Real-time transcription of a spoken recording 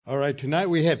All right, tonight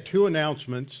we have two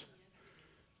announcements.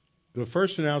 The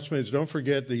first announcement is, don't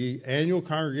forget, the annual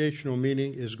congregational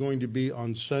meeting is going to be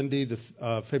on Sunday,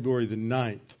 February the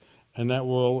 9th, and that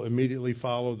will immediately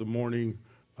follow the morning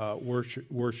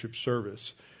worship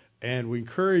service. And we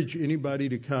encourage anybody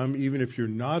to come, even if you're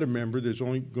not a member. There's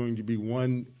only going to be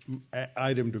one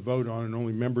item to vote on, and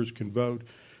only members can vote.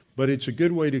 But it's a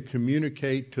good way to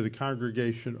communicate to the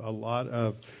congregation a lot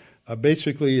of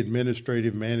basically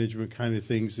administrative management kind of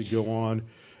things that go on.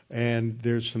 And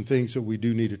there's some things that we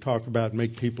do need to talk about and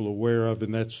make people aware of,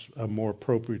 and that's a more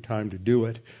appropriate time to do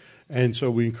it. And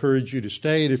so we encourage you to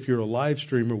stay. And if you're a live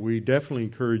streamer, we definitely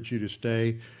encourage you to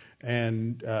stay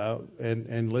and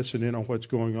listen in on what's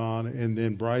going on. And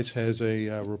then Bryce has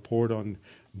a report on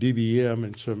DBM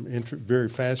and some very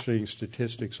fascinating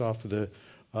statistics off of the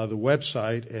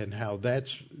website and how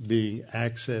that's being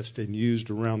accessed and used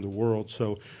around the world.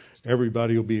 So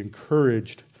everybody will be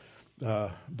encouraged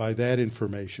by that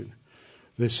information.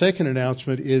 The second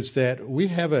announcement is that we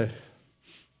have I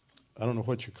don't know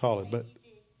what you call it, but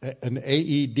an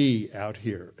AED out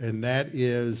here. And that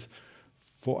is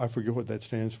I forget what that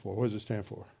stands for. What does it stand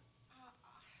for?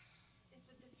 It's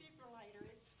a defibrillator.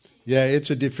 Yeah,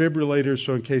 it's a defibrillator,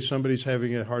 so in case somebody's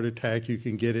having a heart attack, you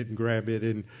can get it and grab it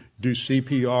and do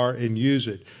CPR and use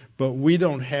it. But we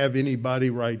don't have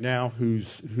anybody right now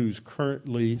who's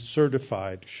currently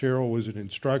certified. Cheryl was an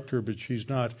instructor, but she's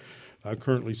not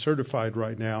currently certified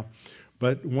right now.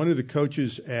 But one of the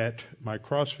coaches at my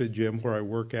CrossFit gym where I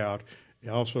work out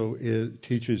also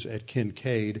teaches at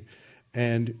Kincaid,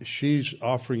 and she's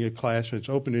offering a class, and it's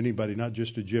open to anybody, not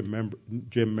just to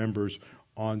gym members,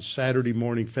 on Saturday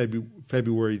morning,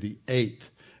 February the 8th.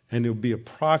 And it'll be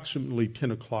approximately 10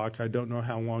 o'clock. I don't know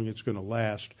how long it's going to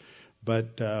last,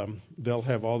 but they'll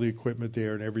have all the equipment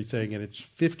there and everything, and it's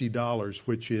 $50,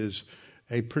 which is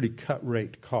a pretty cut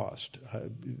rate cost.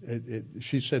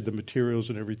 She said the materials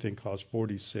and everything cost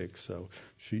 $46, so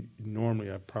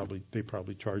they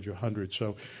probably charge $100.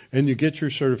 So, and you get your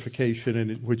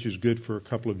certification, which is good for a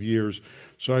couple of years.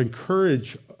 So I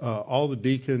encourage all the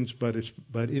deacons, but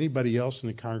anybody else in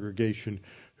the congregation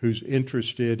who's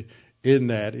interested in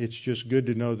that. It's just good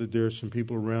to know that there are some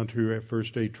people around who have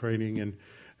first aid training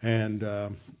and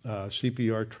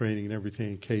CPR training and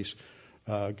everything in case,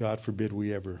 God forbid,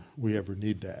 we ever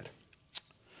need that.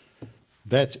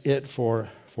 That's it for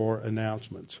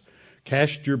announcements.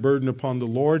 Cast your burden upon the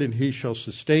Lord, and He shall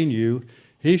sustain you.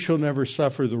 He shall never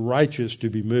suffer the righteous to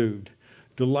be moved.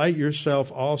 Delight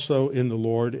yourself also in the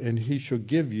Lord, and He shall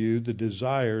give you the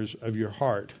desires of your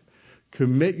heart.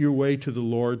 Commit your way to the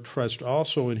Lord. Trust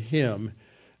also in Him,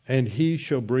 and He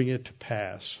shall bring it to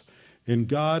pass. In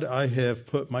God I have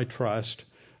put my trust.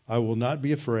 I will not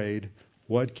be afraid.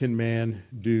 What can man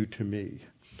do to me?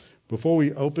 Before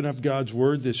we open up God's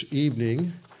Word this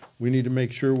evening, we need to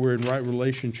make sure we're in right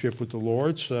relationship with the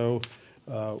Lord. So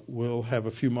we'll have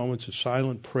a few moments of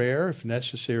silent prayer, if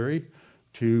necessary,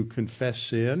 to confess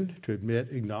sin, to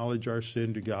acknowledge our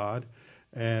sin to God.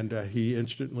 And He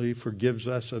instantly forgives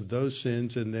us of those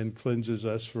sins and then cleanses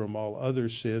us from all other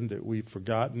sin that we've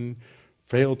forgotten,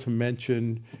 failed to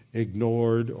mention,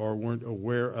 ignored, or weren't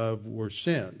aware of were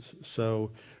sins.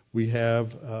 So we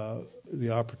have the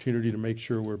opportunity to make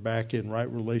sure we're back in right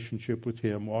relationship with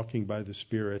Him, walking by the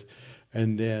Spirit.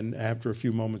 And then after a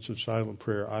few moments of silent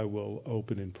prayer, I will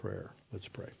open in prayer. Let's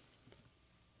pray.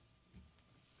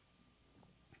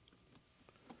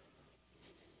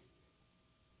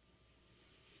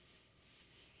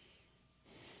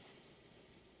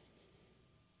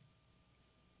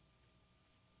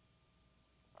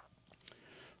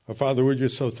 Father, we're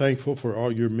just so thankful for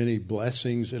all your many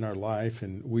blessings in our life,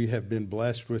 and we have been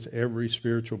blessed with every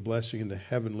spiritual blessing in the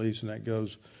heavenlies, and that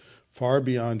goes far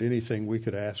beyond anything we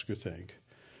could ask or think.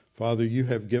 Father, you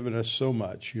have given us so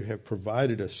much. You have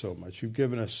provided us so much. You've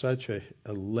given us such a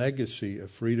legacy of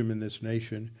freedom in this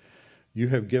nation. You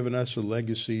have given us a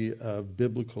legacy of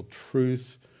biblical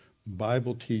truth,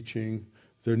 Bible teaching.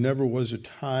 There never was a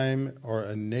time or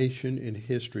a nation in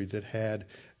history that had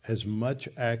as much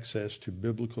access to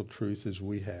biblical truth as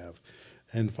we have.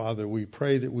 And Father, we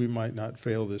pray that we might not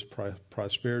fail this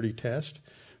prosperity test,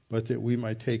 but that we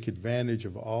might take advantage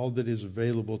of all that is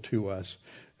available to us,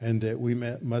 and that we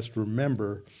must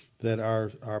remember that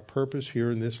our purpose here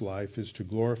in this life is to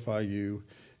glorify you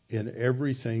in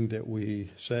everything that we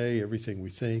say, everything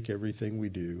we think, everything we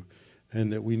do,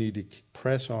 and that we need to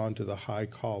press on to the high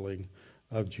calling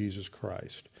of Jesus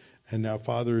Christ. And now,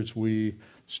 Father, as we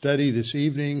study this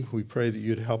evening, we pray that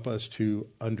you'd help us to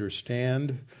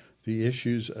understand the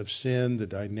issues of sin, the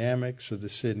dynamics of the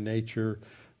sin nature,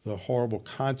 the horrible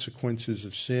consequences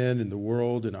of sin in the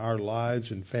world, in our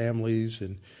lives and families,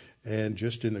 and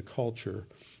just in the culture,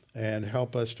 and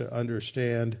help us to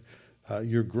understand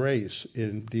your grace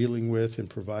in dealing with and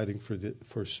providing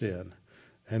for sin.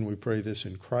 And we pray this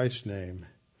in Christ's name.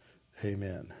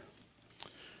 Amen.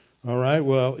 All right,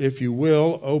 well, if you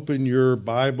will, open your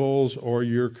Bibles or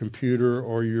your computer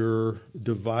or your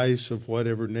device of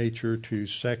whatever nature to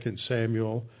 2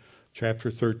 Samuel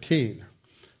chapter 13.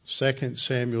 2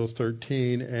 Samuel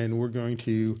 13, and we're going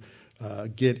to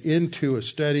get into a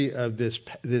study of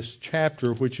this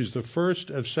chapter, which is the first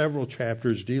of several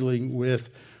chapters dealing with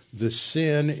the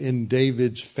sin in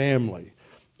David's family.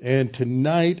 And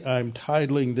tonight I'm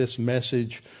titling this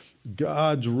message,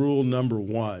 God's Rule Number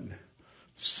 1.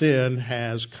 Sin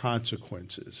has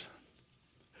consequences.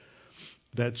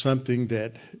 That's something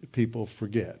that people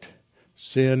forget.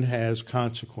 Sin has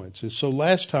consequences. So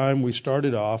last time we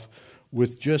started off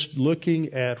with just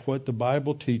looking at what the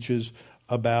Bible teaches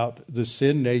about the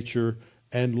sin nature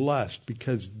and lust,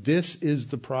 because this is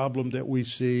the problem that we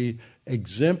see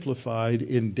exemplified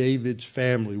in David's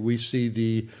family. We see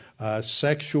the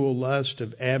sexual lust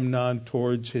of Amnon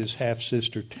towards his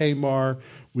half-sister Tamar.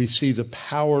 We see the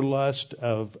power lust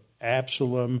of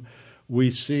Absalom.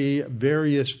 We see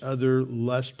various other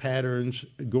lust patterns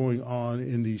going on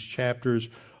in these chapters,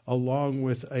 along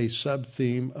with a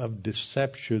sub-theme of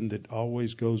deception that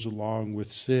always goes along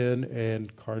with sin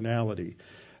and carnality.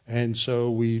 And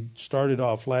so we started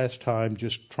off last time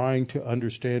just trying to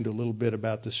understand a little bit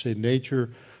about the sin nature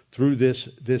through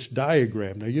this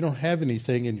diagram. Now, you don't have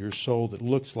anything in your soul that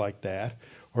looks like that,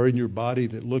 or in your body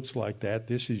that looks like that.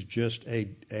 This is just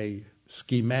a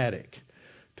schematic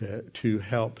to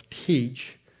help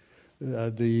teach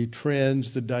the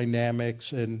trends, the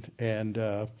dynamics, and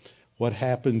what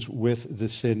happens with the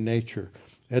sin nature.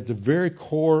 At the very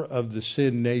core of the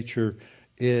sin nature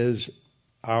is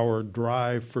our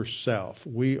drive for self.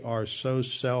 We are so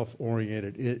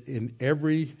self-oriented. In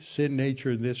every sin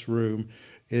nature in this room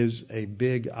is a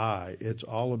big I. It's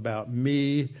all about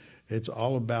me. It's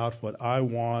all about what I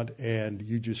want, and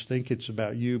you just think it's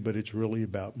about you, but it's really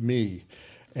about me.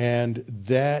 And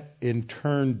that, in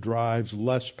turn, drives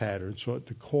lust patterns. So at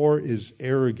the core is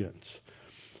arrogance.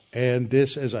 And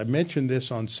this, as I mentioned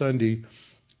this on Sunday,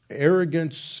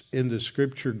 arrogance in the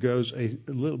Scripture goes a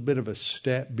little bit of a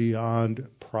step beyond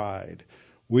pride.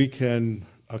 We can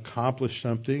accomplish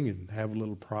something and have a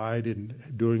little pride in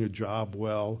doing a job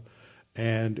well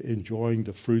and enjoying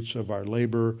the fruits of our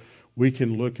labor. We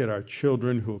can look at our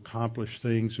children who accomplish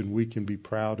things and we can be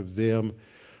proud of them.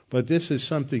 But this is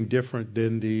something different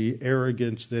than the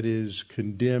arrogance that is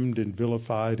condemned and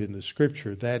vilified in the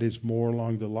Scripture. That is more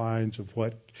along the lines of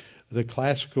what the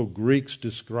classical Greeks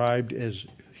described as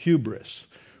hubris,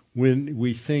 when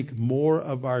we think more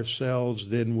of ourselves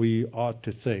than we ought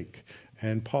to think.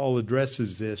 And Paul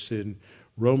addresses this in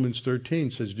Romans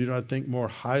 13, says, do not think more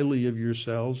highly of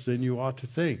yourselves than you ought to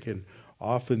think. And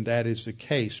often that is the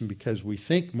case. And because we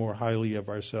think more highly of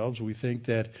ourselves, we think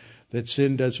that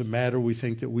sin doesn't matter. We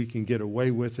think that we can get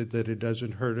away with it, that it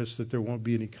doesn't hurt us, that there won't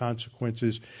be any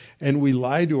consequences. And we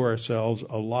lie to ourselves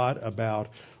a lot about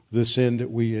the sin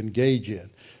that we engage in.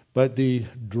 But the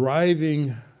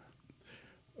driving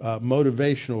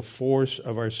motivational force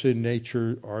of our sin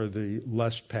nature are the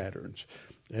lust patterns.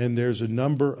 And there's a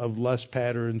number of lust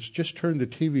patterns. Just turn the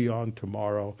TV on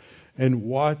tomorrow and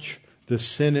watch the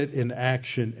Senate in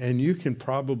action, and you can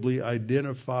probably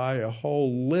identify a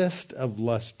whole list of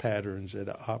lust patterns at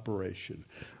operation.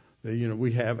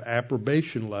 We have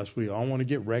approbation lust. We all want to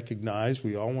get recognized.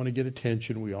 We all want to get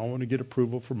attention. We all want to get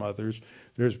approval from others.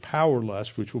 There's power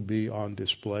lust, which will be on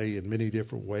display in many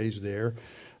different ways there.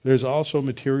 There's also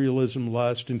materialism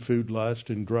lust and food lust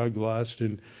and drug lust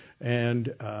and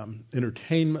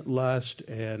entertainment lust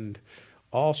and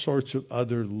all sorts of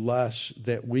other lusts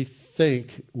that we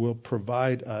think will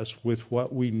provide us with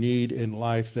what we need in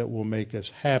life that will make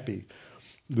us happy.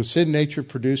 The sin nature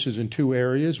produces in two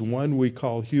areas. One we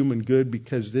call human good,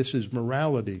 because this is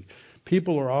morality.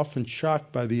 People are often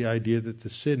shocked by the idea that the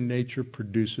sin nature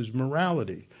produces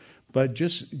morality. But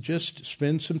just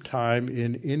spend some time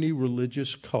in any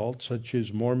religious cult, such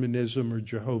as Mormonism or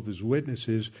Jehovah's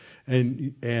Witnesses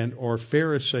or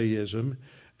Pharisaism,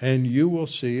 and you will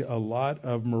see a lot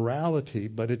of morality,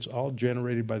 but it's all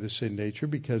generated by the sin nature,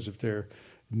 because if they're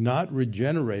not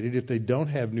regenerated, if they don't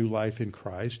have new life in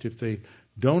Christ, if they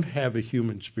don't have a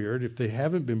human spirit, if they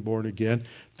haven't been born again,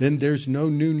 then there's no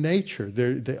new nature.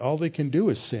 All they can do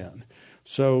is sin.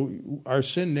 So our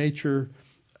sin nature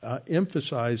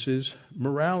emphasizes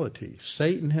morality.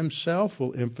 Satan himself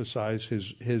will emphasize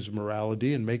his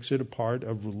morality and makes it a part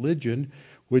of religion,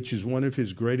 which is one of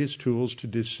his greatest tools to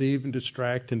deceive and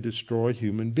distract and destroy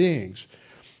human beings.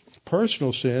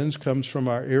 Personal sins comes from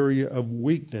our area of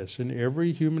weakness, and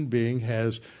every human being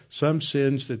has some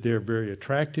sins that they're very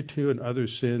attracted to and other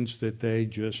sins that they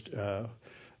just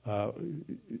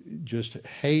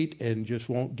hate and just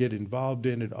won't get involved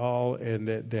in at all, and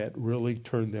that really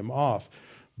turn them off.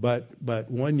 But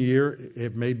 1 year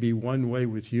it may be one way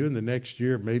with you, and the next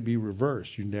year it may be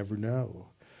reversed. You never know.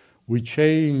 We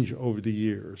change over the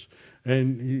years,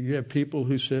 and you have people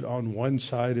who sit on one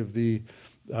side of the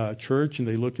church, and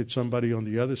they look at somebody on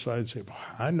the other side and say, well,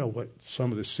 I know what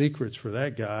some of the secrets for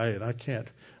that guy, and I can't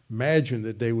imagine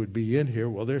that they would be in here.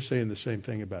 Well, they're saying the same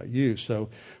thing about you. So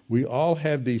we all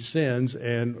have these sins,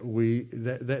 and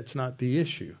that's not the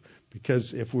issue.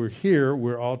 Because if we're here,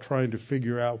 we're all trying to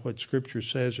figure out what Scripture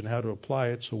says and how to apply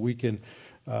it, so we can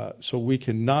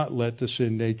not let the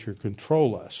sin nature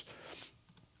control us.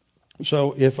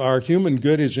 So if our human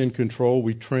good is in control,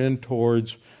 we trend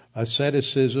towards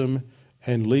asceticism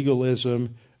and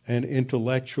legalism, and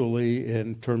intellectually,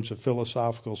 in terms of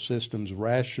philosophical systems,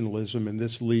 rationalism, and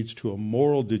this leads to a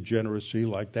moral degeneracy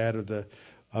like that of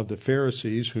the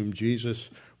Pharisees, whom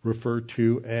Jesus referred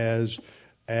to as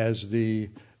the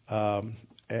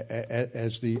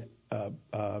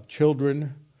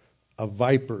children of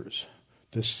vipers,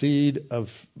 the seed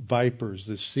of vipers,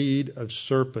 the seed of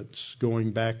serpents, going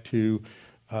back to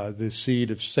the seed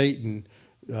of Satan,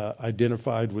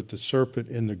 identified with the serpent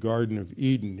in the Garden of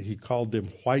Eden. He called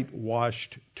them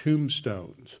whitewashed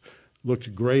tombstones.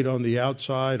 Looked great on the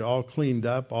outside, all cleaned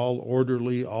up, all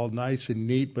orderly, all nice and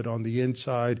neat, but on the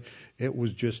inside it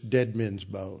was just dead men's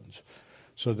bones.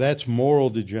 So that's moral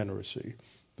degeneracy.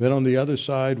 Then on the other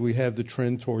side, we have the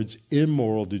trend towards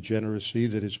immoral degeneracy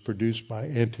that is produced by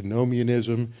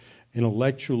antinomianism,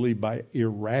 intellectually by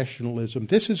irrationalism.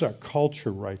 This is our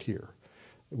culture right here.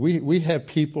 We have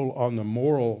people on the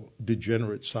moral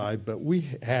degenerate side, but we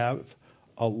have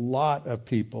a lot of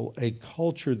people, a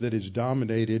culture that is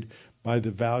dominated by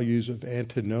the values of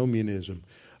antinomianism.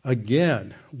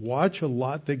 Again, watch a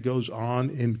lot that goes on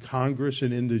in Congress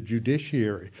and in the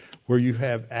judiciary, where you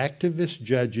have activist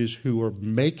judges who are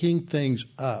making things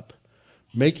up,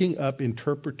 making up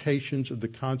interpretations of the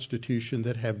Constitution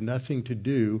that have nothing to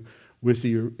do with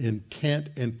the intent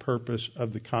and purpose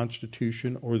of the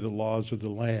Constitution or the laws of the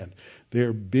land.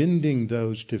 They're bending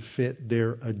those to fit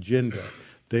their agenda.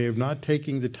 They are not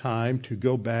taking the time to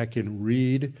go back and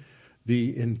read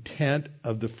the intent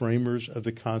of the framers of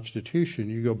the Constitution.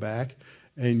 You go back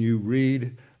and you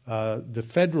read the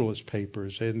Federalist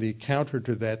Papers, and the counter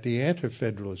to that, the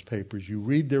Anti-Federalist Papers. You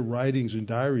read their writings and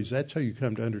diaries. That's how you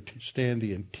come to understand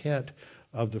the intent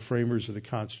of the framers of the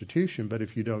Constitution. But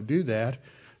if you don't do that,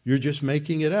 you're just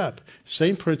making it up.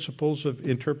 Same principles of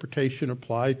interpretation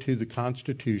apply to the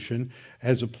Constitution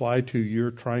as apply to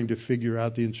your trying to figure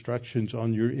out the instructions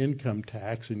on your income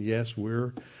tax. And yes,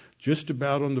 we're just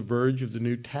about on the verge of the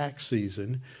new tax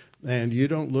season. And you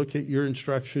don't look at your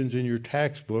instructions in your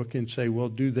tax book and say, well,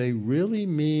 do they really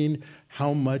mean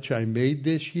how much I made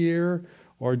this year?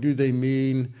 Or do they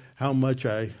mean how much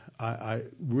I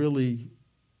really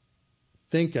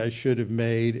think I should have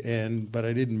made, but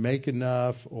I didn't make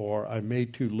enough, or I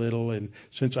made too little, and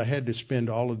since I had to spend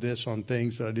all of this on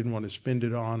things that I didn't want to spend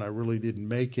it on, I really didn't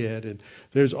make it. And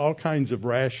there's all kinds of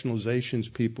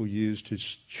rationalizations people use to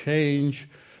change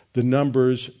the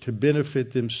numbers to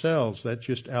benefit themselves. That's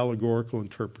just allegorical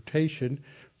interpretation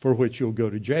for which you'll go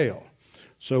to jail.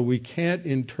 So we can't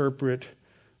interpret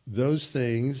those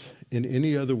things in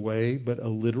any other way but a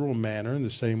literal manner, in the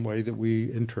same way that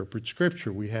we interpret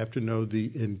Scripture. We have to know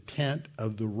the intent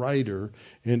of the writer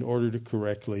in order to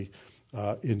correctly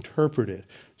interpret it.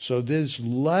 So this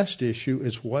lust issue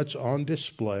is what's on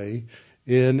display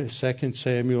in 2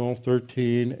 Samuel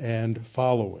 13 and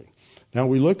following. Now,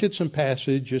 we looked at some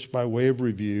passage just by way of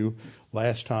review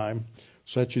last time,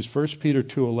 such as 1 Peter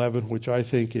 2:11, which I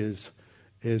think is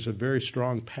a very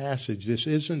strong passage. This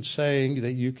isn't saying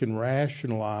that you can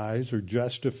rationalize or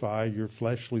justify your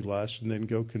fleshly lust and then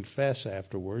go confess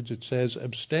afterwards. It says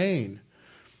abstain.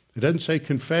 It doesn't say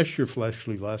confess your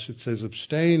fleshly lust. It says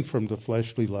abstain from the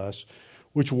fleshly lust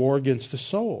which war against the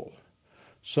soul.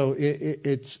 So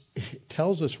it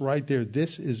tells us right there,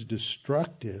 this is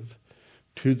destructive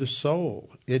to the soul.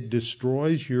 It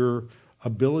destroys your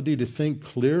ability to think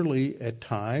clearly at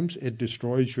times. It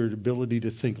destroys your ability to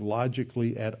think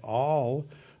logically at all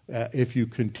if you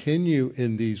continue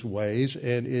in these ways,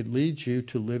 and it leads you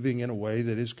to living in a way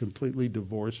that is completely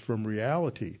divorced from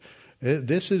reality.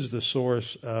 This is the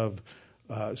source of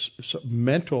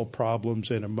mental problems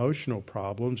and emotional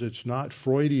problems. It's not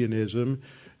Freudianism.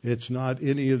 It's not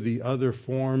any of the other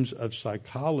forms of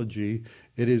psychology.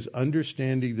 It is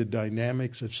understanding the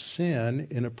dynamics of sin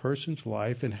in a person's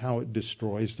life and how it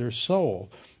destroys their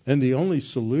soul. And the only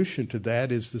solution to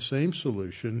that is the same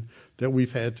solution that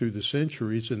we've had through the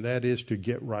centuries, and that is to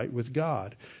get right with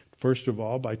God. First of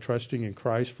all, by trusting in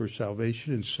Christ for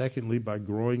salvation, and secondly, by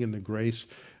growing in the grace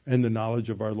and the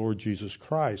knowledge of our Lord Jesus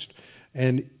Christ.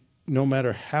 And no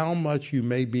matter how much you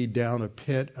may be down a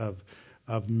pit of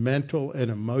mental and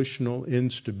emotional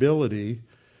instability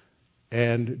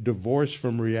and divorce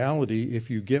from reality,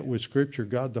 if you get with Scripture,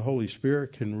 God the Holy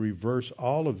Spirit can reverse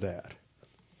all of that.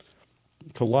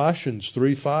 Colossians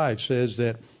 3:5 says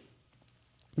that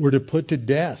we're to put to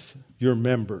death your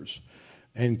members,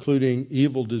 including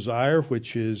evil desire,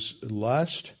 which is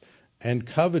lust, and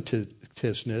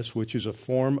covetousness, which is a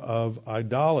form of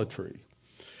idolatry.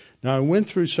 Now, I went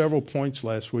through several points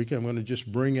last week. I'm going to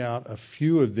just bring out a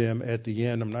few of them at the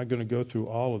end. I'm not going to go through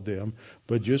all of them,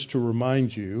 but just to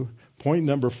remind you, point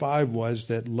number 5 was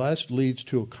that lust leads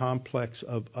to a complex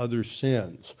of other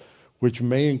sins, which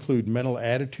may include mental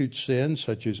attitude sins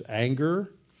such as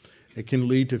anger. It can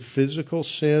lead to physical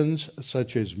sins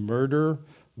such as murder,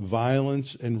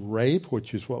 violence, and rape,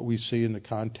 which is what we see in the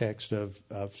context of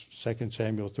 2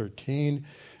 Samuel 13.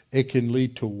 It can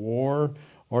lead to war,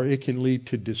 or it can lead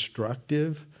to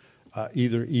destructive,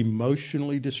 either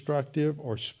emotionally destructive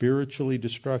or spiritually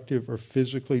destructive or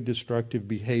physically destructive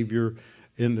behavior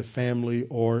in the family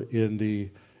or in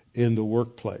the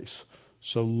workplace.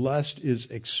 So lust is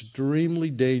extremely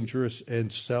dangerous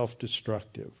and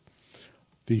self-destructive.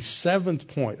 The 7th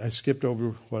point, I skipped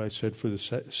over what I said for the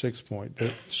 6th point.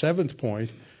 The 7th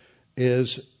point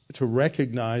is to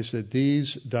recognize that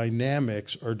these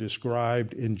dynamics are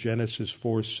described in Genesis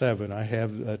 4:7. I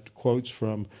have quotes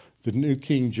from the New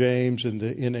King James and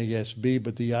the NASB,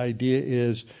 but the idea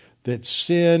is that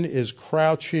sin is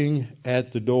crouching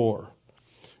at the door.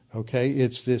 Okay,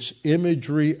 it's this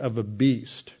imagery of a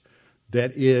beast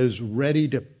that is ready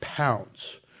to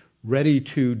pounce, ready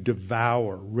to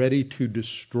devour, ready to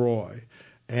destroy.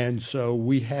 And so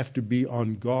we have to be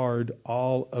on guard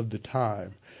all of the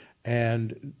time.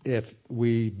 And if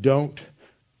we don't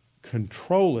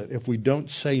control it, if we don't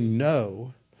say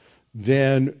no,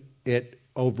 then it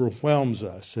overwhelms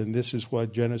us. And this is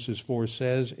what Genesis 4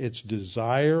 says. Its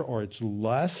desire or its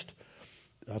lust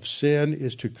of sin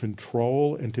is to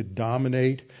control and to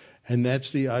dominate. And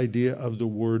that's the idea of the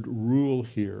word rule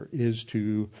here, is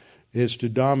to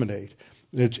dominate.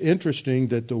 It's interesting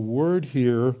that the word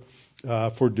here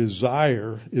for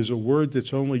desire is a word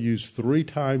that's only used 3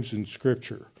 times in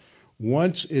Scripture.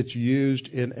 Once it's used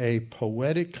in a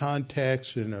poetic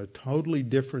context in a totally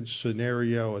different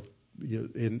scenario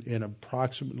in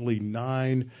approximately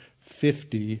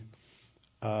 950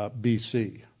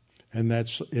 BC, and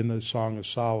that's in the Song of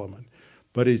Solomon.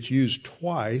 But it's used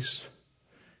twice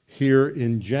here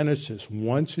in Genesis,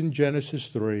 once in Genesis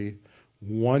 3,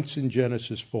 once in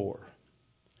Genesis 4.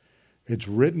 It's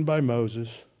written by Moses.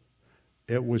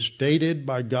 It was stated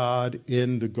by God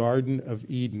in the Garden of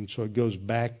Eden, so it goes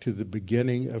back to the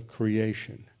beginning of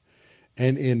creation.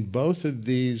 And in both of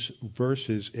these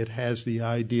verses, it has the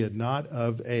idea not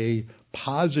of a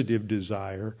positive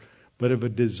desire, but of a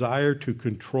desire to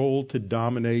control, to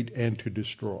dominate, and to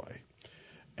destroy.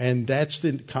 And that's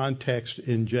the context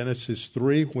in Genesis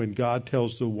 3 when God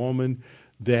tells the woman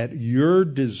that your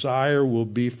desire will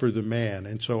be for the man.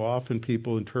 And so often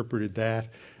people interpreted that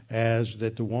as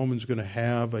that the woman's going to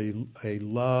have a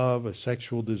love, a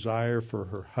sexual desire for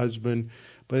her husband.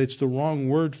 But it's the wrong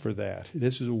word for that.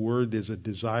 This is a word that's a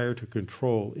desire to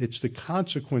control. It's the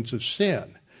consequence of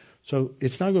sin. So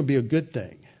it's not going to be a good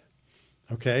thing.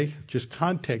 Okay? Just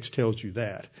context tells you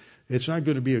that. It's not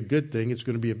going to be a good thing. It's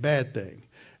going to be a bad thing.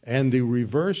 And the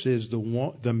reverse is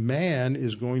the man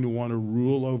is going to want to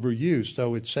rule over you.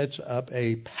 So it sets up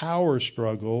a power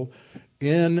struggle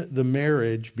in the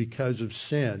marriage because of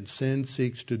sin. Sin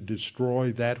seeks to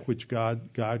destroy that which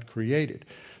God created.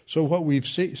 So what we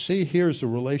see here is the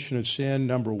relation of sin,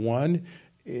 number 1,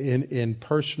 in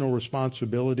personal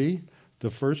responsibility,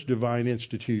 the first divine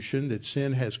institution, that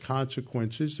sin has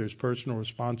consequences. There's personal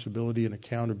responsibility and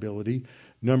accountability.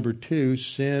 Number 2,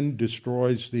 sin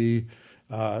destroys the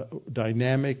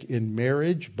dynamic in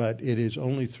marriage, but it is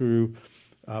only through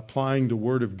applying the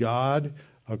Word of God,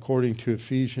 according to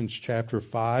Ephesians chapter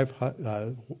 5,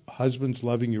 husbands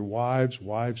loving your wives,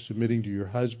 wives submitting to your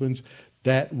husbands,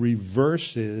 that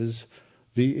reverses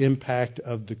the impact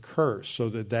of the curse so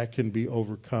that can be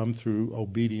overcome through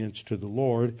obedience to the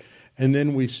Lord. And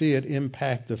then we see it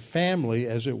impact the family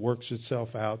as it works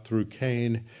itself out through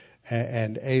Cain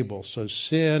and Abel. So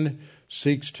sin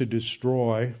seeks to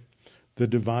destroy the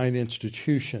divine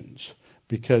institutions,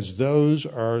 because those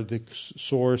are the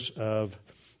source of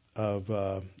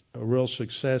a real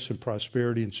success and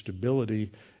prosperity and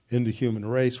stability in the human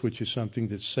race, which is something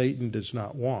that Satan does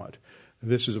not want.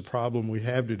 This is a problem we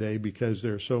have today because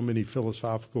there are so many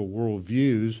philosophical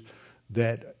worldviews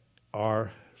that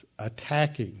are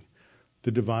attacking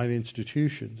the divine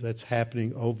institutions. That's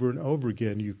happening over and over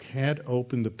again. You can't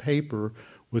open the paper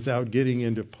without getting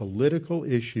into political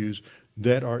issues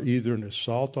that are either an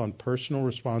assault on personal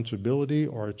responsibility,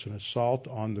 or it's an assault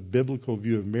on the biblical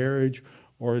view of marriage,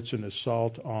 or it's an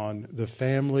assault on the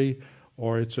family,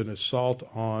 or it's an assault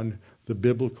on the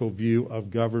biblical view of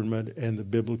government and the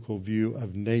biblical view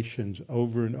of nations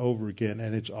over and over again.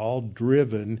 And it's all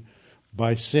driven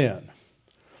by sin.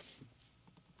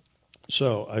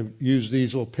 So I used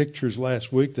these little pictures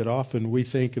last week that often we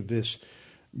think of this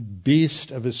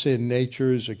beast of a sin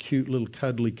nature as a cute little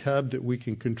cuddly cub that we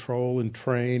can control and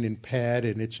train and pet,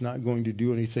 and it's not going to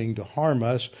do anything to harm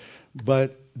us.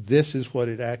 But this is what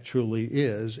it actually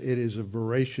is. It is a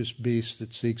voracious beast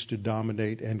that seeks to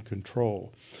dominate and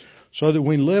control. So that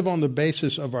we live on the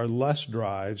basis of our lust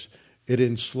drives, it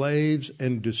enslaves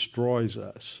and destroys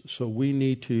us. So we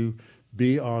need to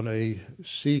be on a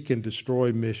seek and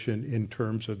destroy mission in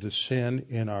terms of the sin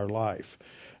in our life.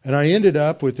 And I ended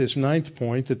up with this 9th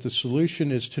point, that the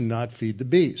solution is to not feed the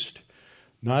beast.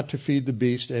 Not to feed the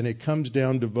beast, and it comes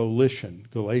down to volition.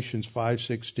 Galatians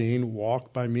 5:16,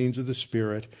 walk by means of the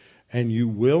Spirit, and you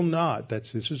will not,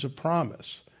 this is a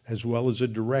promise as well as a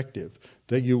directive,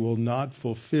 that you will not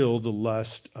fulfill the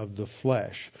lust of the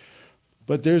flesh.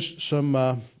 But there's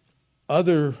some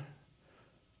other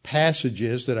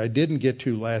passages that I didn't get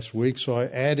to last week, so I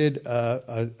added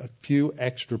a few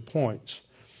extra points.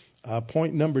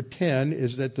 Point number 10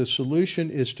 is that the solution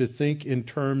is to think in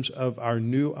terms of our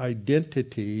new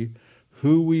identity,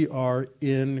 who we are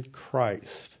in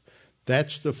Christ.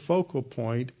 That's the focal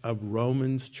point of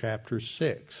Romans chapter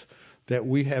 6, that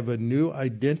we have a new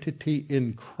identity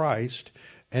in Christ,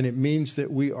 and it means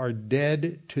that we are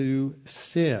dead to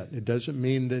sin. It doesn't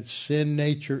mean that sin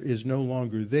nature is no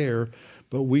longer there,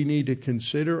 but we need to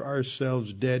consider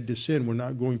ourselves dead to sin. We're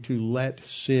not going to let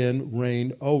sin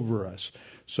reign over us.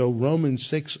 So Romans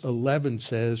 6:11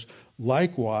 says,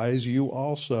 likewise, you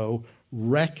also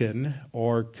reckon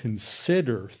or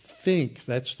consider, think,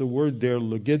 that's the word there,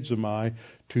 logizomai,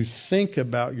 to think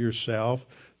about yourself,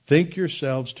 think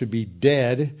yourselves to be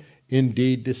dead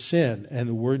indeed to sin. And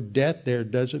the word death there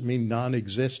doesn't mean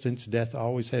non-existence. Death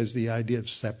always has the idea of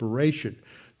separation,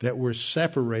 that we're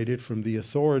separated from the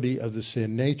authority of the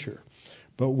sin nature.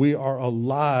 But we are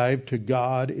alive to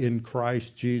God in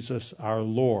Christ Jesus our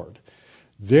Lord.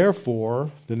 Therefore,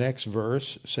 the next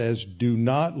verse says, do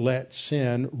not let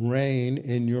sin reign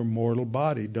in your mortal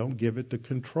body. Don't give it the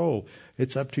control.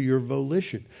 It's up to your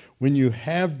volition. When you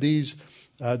have these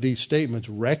statements,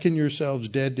 reckon yourselves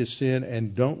dead to sin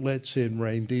and don't let sin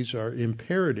reign, these are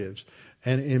imperatives.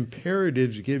 And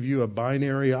imperatives give you a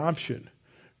binary option.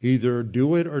 Either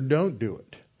do it or don't do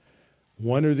it.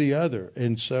 One or the other.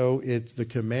 And so the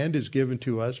command is given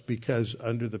to us because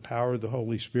under the power of the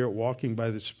Holy Spirit, walking by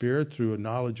the Spirit through a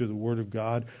knowledge of the Word of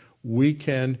God, we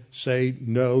can say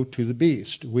no to the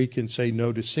beast. We can say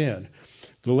no to sin.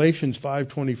 Galatians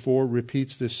 5:24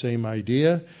 repeats this same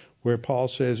idea where Paul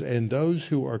says, and those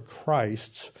who are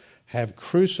Christ's have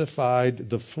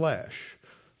crucified the flesh.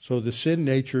 So the sin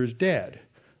nature is dead.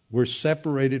 We're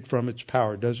separated from its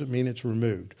power. Doesn't mean it's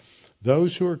removed.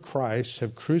 Those who are Christ's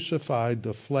have crucified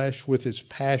the flesh with its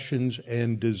passions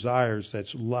and desires.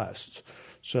 That's lusts.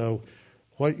 So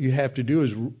what you have to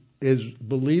do is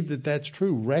believe that that's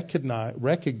true.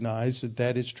 Recognize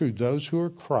that is true. Those who are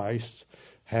Christ's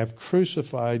have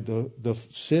crucified the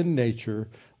sin nature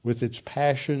with its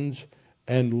passions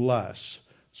and lusts.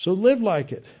 So live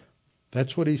like it.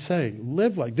 That's what he's saying.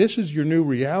 Live like this is your new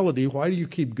reality. Why do you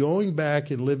keep going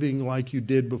back and living like you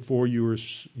did before you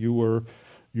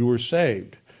were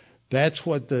saved? That's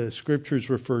what the scriptures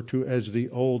refer to as the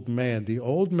old man. The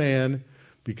old man,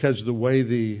 because of the way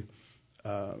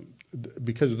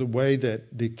that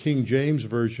the King James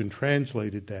Version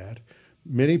translated that,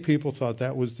 many people thought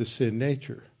that was the sin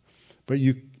nature. But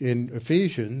in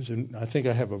Ephesians, and I think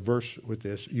I have a verse with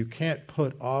this, you can't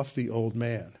put off the old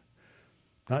man.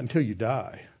 Not until you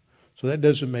die. So that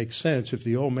doesn't make sense. If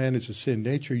the old man is a sin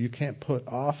nature, you can't put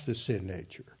off the sin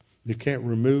nature. You can't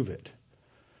remove it.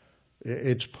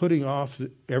 It's putting off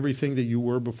everything that you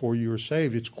were before you were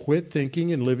saved. It's quit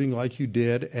thinking and living like you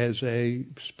did as a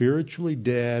spiritually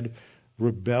dead,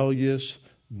 rebellious,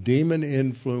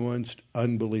 demon-influenced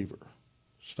unbeliever.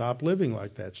 Stop living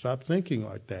like that. Stop thinking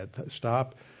like that.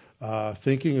 Stop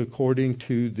thinking according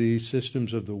to the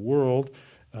systems of the world.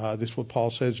 This is what Paul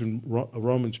says in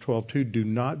Romans 12:2, do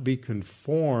not be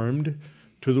conformed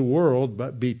to the world,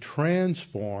 but be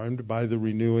transformed by the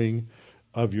renewing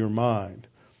of your mind.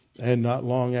 And not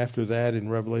long after that, in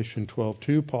Revelation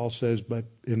 12:2, Paul says, but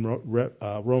in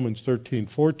Romans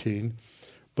 13:14,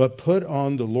 but put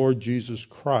on the Lord Jesus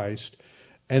Christ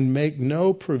and make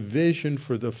no provision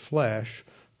for the flesh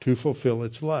to fulfill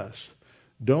its lusts.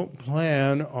 Don't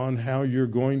plan on how you're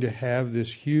going to have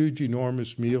this huge,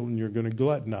 enormous meal and you're going to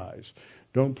gluttonize.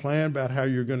 Don't plan about how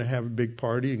you're going to have a big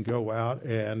party and go out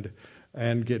and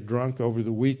get drunk over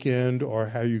the weekend, or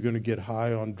how you're going to get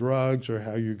high on drugs, or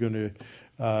how you're going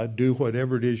to do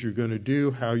whatever it is you're going to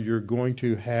do, how you're going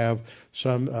to have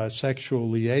some sexual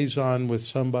liaison with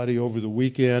somebody over the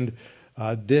weekend.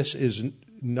 This is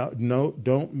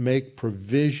don't make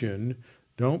provision,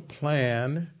 don't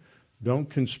plan, don't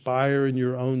conspire in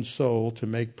your own soul to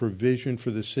make provision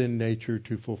for the sin nature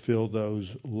to fulfill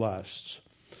those lusts.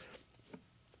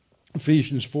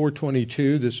 Ephesians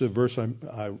 4:22, this is a verse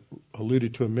I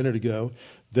alluded to a minute ago,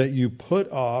 that you put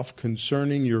off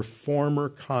concerning your former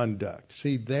conduct.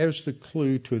 See, there's the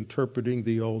clue to interpreting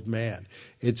the old man.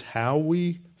 It's how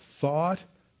we thought,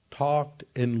 talked,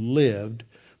 and lived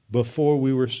before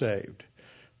we were saved.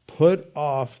 Put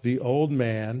off the old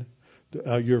man,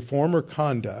 your former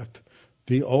conduct,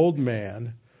 the old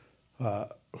man,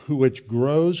 which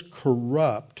grows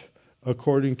corrupt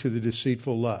according to the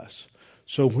deceitful lusts.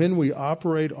 So when we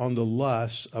operate on the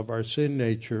lusts of our sin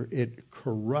nature, it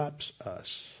corrupts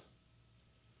us.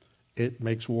 It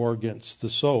makes war against the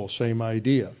soul. Same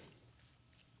idea.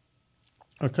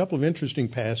 A couple of interesting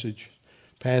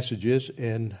passages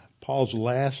in Paul's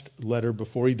last letter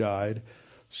before he died,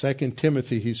 2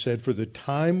 Timothy, he said, for the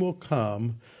time will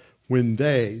come when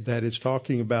they, that is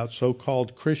talking about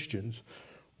so-called Christians,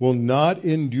 will not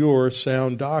endure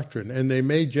sound doctrine. And they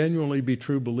may genuinely be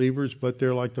true believers, but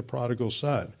they're like the prodigal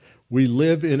son. We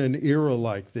live in an era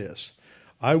like this.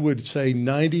 I would say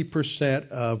 90%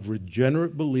 of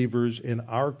regenerate believers in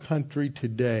our country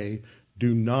today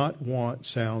do not want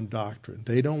sound doctrine.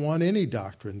 They don't want any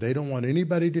doctrine. They don't want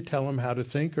anybody to tell them how to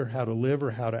think or how to live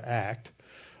or how to act,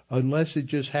 unless it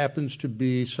just happens to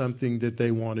be something that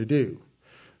they want to do.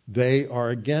 They are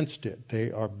against it.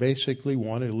 They are basically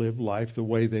want to live life the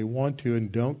way they want to, and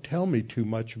don't tell me too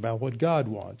much about what God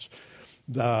wants.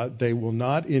 They will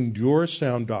not endure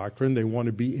sound doctrine. They want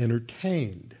to be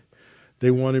entertained.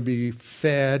 They want to be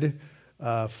fed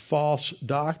false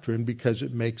doctrine because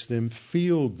it makes them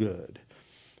feel good.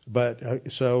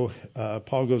 But so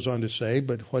Paul goes on to say,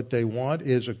 but what they want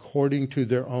is according to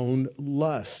their own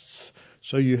lusts.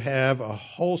 So you have a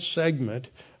whole segment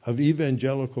of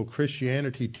evangelical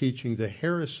Christianity teaching the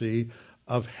heresy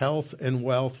of health and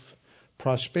wealth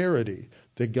prosperity,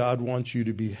 that God wants you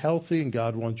to be healthy and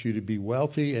God wants you to be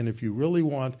wealthy, and if you really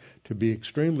want to be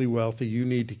extremely wealthy, you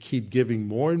need to keep giving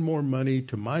more and more money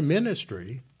to my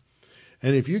ministry,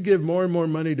 and if you give more and more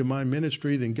money to my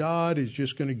ministry, then God is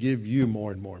just going to give you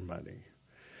more and more money.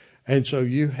 And so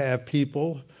you have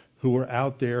people who are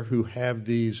out there who have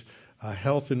these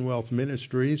health and wealth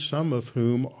ministries, some of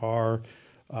whom are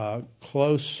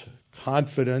close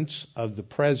confidants of the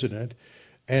president,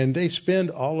 and they spend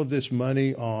all of this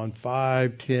money on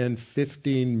 $5, $10,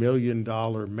 $15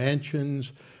 million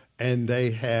mansions, and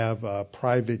they have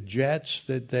private jets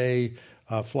that they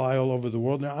fly all over the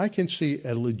world. Now, I can see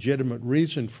a legitimate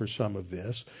reason for some of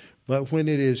this, but when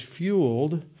it is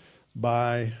fueled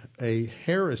by a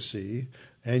heresy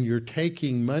and you're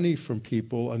taking money from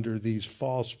people under these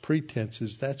false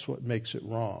pretenses, that's what makes it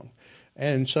wrong.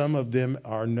 And some of them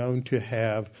are known to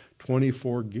have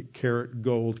 24-karat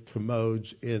gold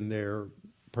commodes in their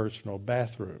personal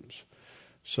bathrooms.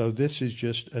 So this is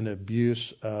just an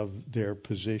abuse of their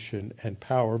position and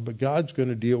power, but God's going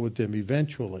to deal with them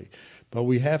eventually. But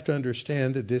we have to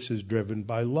understand that this is driven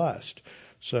by lust.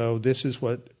 So this is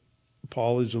what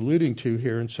Paul is alluding to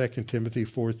here in 2 Timothy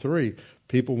 4:3.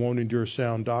 People won't endure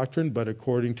sound doctrine, but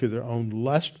according to their own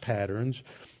lust patterns,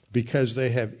 because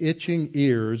they have itching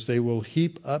ears, they will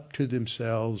heap up to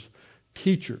themselves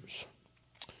teachers.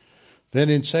 Then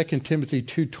in 2 Timothy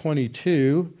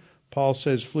 2:22, Paul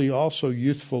says, flee also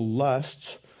youthful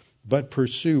lusts, but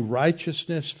pursue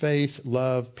righteousness, faith,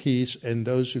 love, peace, and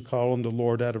those who call on the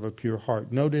Lord out of a pure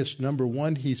heart. Notice, number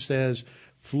one, he says,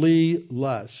 flee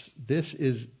lusts. This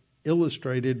is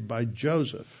illustrated by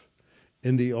Joseph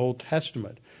in the Old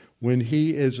Testament. When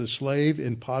he is a slave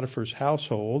in Potiphar's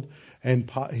household,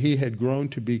 and he had grown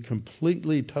to be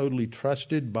completely, totally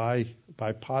trusted by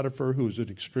Potiphar, who was an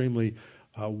extremely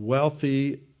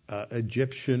wealthy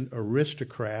Egyptian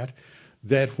aristocrat.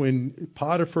 that when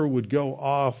Potiphar would go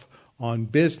off on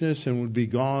business and would be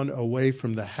gone away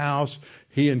from the house,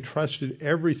 he entrusted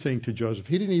everything to Joseph.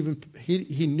 He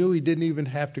knew he didn't even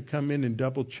have to come in and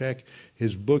double check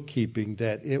his bookkeeping,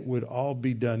 that it would all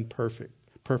be done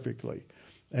perfectly.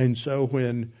 And so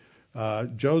when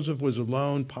Joseph was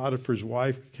alone, Potiphar's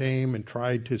wife came and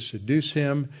tried to seduce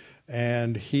him,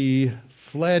 and he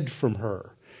fled from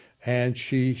her. And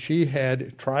she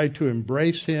had tried to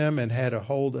embrace him and had a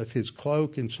hold of his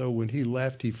cloak, and so when he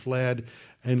left, he fled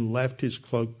and left his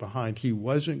cloak behind. He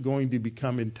wasn't going to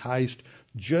become enticed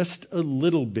just a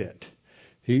little bit.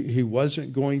 He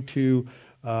wasn't going to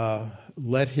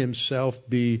let himself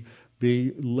be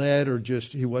led, or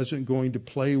he wasn't going to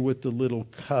play with the little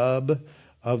cub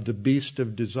of the beast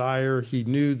of desire. He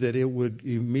knew that it would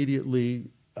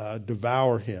immediately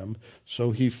devour him,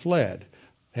 so he fled.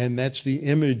 And that's the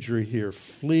imagery here.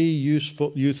 Flee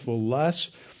youthful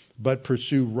lusts, but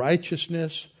pursue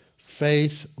righteousness,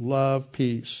 faith, love,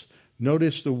 peace.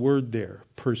 Notice the word there,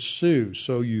 pursue.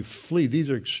 So you flee. These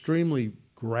are extremely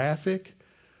graphic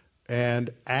and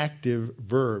active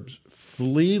verbs.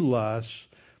 Flee lusts,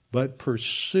 but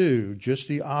pursue, just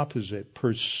the opposite.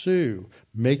 Pursue.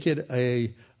 Make it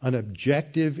an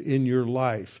objective in your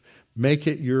life. Make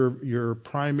it your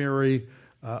primary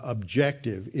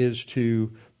objective is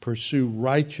to pursue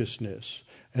righteousness.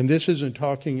 And this isn't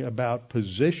talking about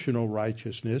positional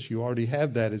righteousness. You already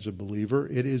have that as a believer.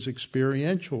 It is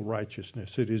experiential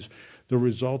righteousness. It is the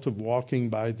result of walking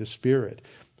by the Spirit.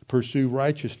 Pursue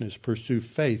righteousness, pursue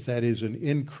faith. That is an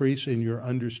increase in your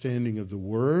understanding of the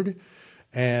Word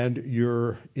and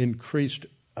your increased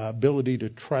ability to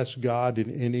trust God in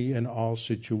any and all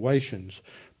situations.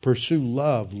 Pursue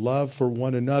love for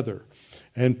one another,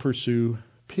 and pursue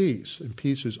peace. And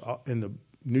peace is in the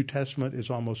New Testament is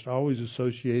almost always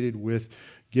associated with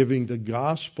giving the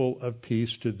gospel of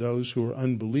peace to those who are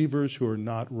unbelievers, who are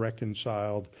not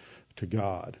reconciled to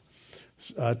God.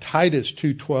 Titus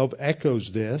 2:12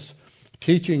 echoes this,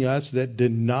 teaching us that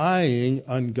denying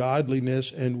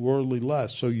ungodliness and worldly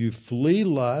lust. So you flee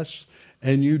lust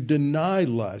and you deny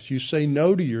lust. You say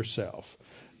no to yourself.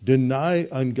 Deny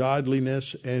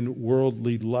ungodliness and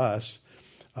worldly lust.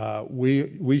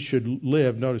 We should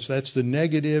live, notice that's the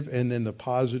negative, and then the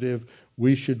positive,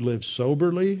 we should live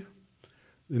soberly.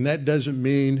 And that doesn't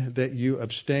mean that you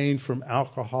abstain from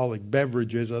alcoholic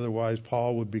beverages. Otherwise,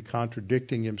 Paul would be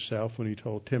contradicting himself when he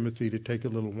told Timothy to take a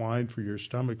little wine for your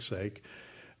stomach's sake.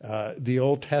 The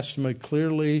Old Testament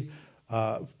clearly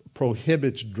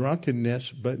prohibits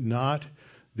drunkenness, but not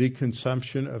the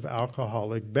consumption of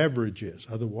alcoholic beverages.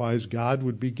 Otherwise, God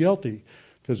would be guilty,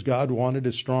 because God wanted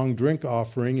a strong drink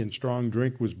offering, and strong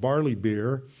drink was barley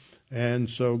beer. And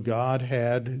so God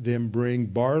had them bring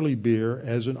barley beer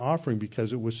as an offering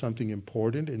because it was something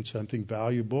important and something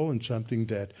valuable and something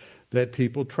that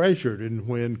people treasured. And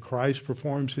when Christ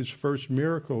performs his first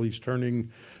miracle, he's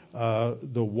turning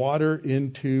the water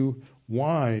into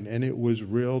wine, and it was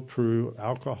real, true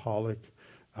alcoholic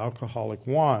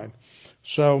wine.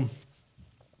 So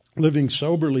living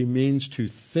soberly means to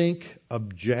think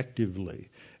objectively.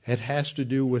 It has to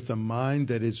do with a mind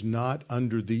that is not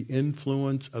under the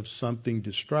influence of something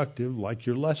destructive like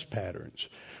your lust patterns.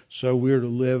 So we're to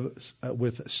live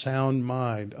with a sound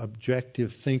mind,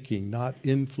 objective thinking, not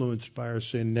influenced by our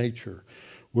sin nature.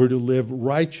 We're to live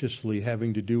righteously,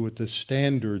 having to do with the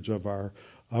standards of our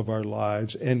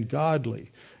lives, and godly.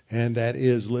 And that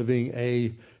is living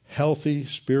a healthy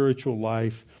spiritual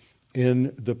life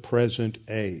in the present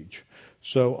age.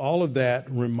 So all of that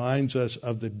reminds us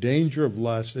of the danger of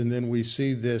lust, and then we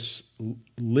see this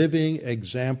living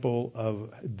example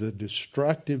of the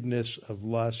destructiveness of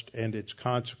lust and its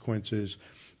consequences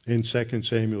in 2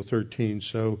 Samuel 13.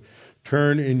 So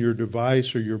turn in your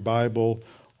device or your Bible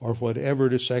or whatever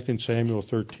to 2 Samuel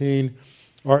 13,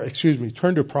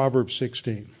 turn to Proverbs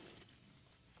 16.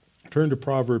 Turn to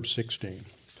Proverbs 16.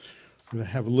 I'm going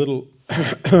to have a little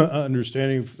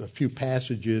understanding of a few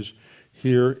passages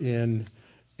here in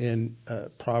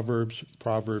Proverbs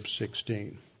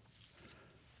 16.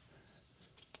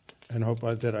 And hope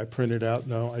that I printed out.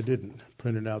 No, I didn't.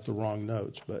 Printed out the wrong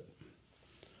notes, but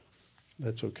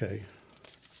that's okay.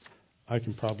 I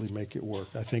can probably make it work.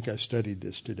 I think I studied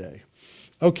this today.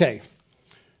 Okay.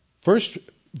 First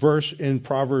verse in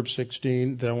Proverbs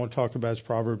 16 that I want to talk about is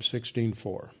Proverbs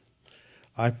 16:4.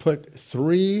 I put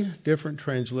 3 different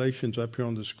translations up here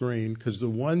on the screen because the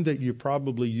one that you're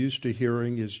probably used to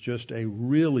hearing is just a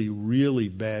really, really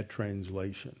bad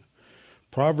translation.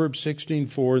 Proverbs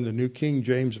 16:4 in the New King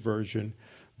James Version,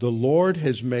 the Lord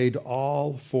has made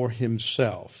all for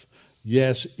himself,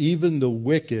 yes, even the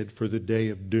wicked for the day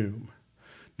of doom.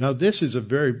 Now this is a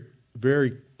very,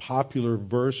 very popular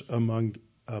verse among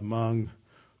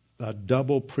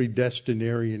double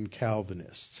predestinarian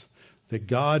Calvinists, that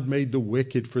God made the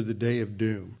wicked for the day of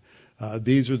doom.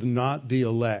 These are not the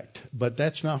elect, but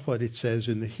that's not what it says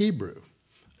in the Hebrew.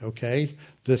 Okay?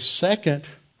 The second,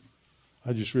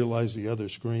 I just realized the other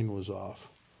screen was off.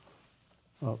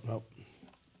 Oh, no.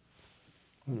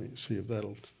 Let me see if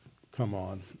that'll come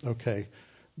on. Okay.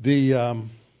 The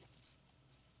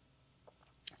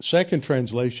second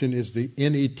translation is the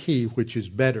NET, which is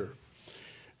better.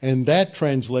 And that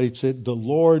translates it, the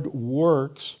Lord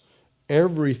works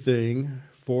everything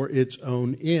for its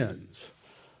own ends.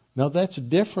 Now that's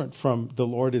different from the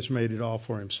Lord has made it all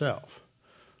for himself.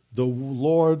 The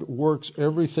Lord works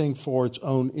everything for its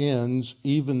own ends,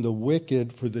 even the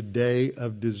wicked for the day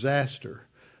of disaster.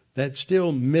 That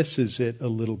still misses it a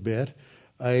little bit.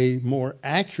 A more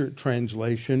accurate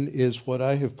translation is what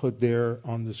I have put there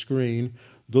on the screen.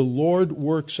 The Lord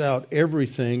works out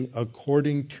everything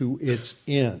according to its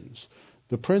ends.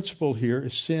 The principle here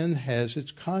is sin has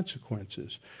its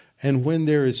consequences. And when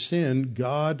there is sin,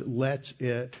 God lets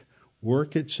it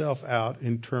work itself out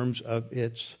in terms of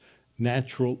its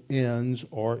natural ends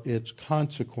or its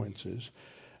consequences.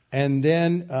 And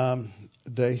then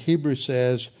the Hebrew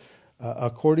says,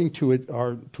 according to it,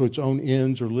 or to its own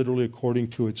ends, or literally according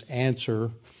to its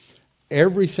answer,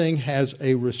 everything has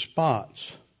a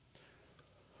response.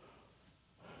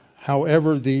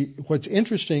 However, what's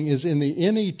interesting is in the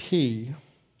NET,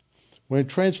 when it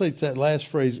translates that last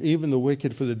phrase, even the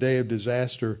wicked for the day of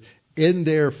disaster, in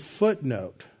their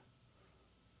footnote,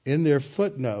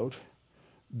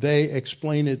 they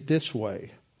explain it this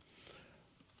way.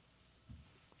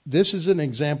 This is an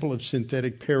example of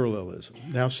synthetic parallelism.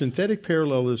 Now, synthetic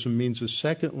parallelism means the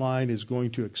second line is going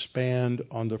to expand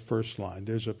on the first line.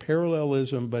 There's a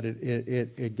parallelism, but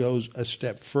it goes a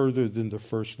step further than the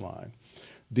first line.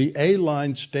 The A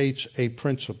line states a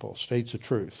principle, states a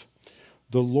truth.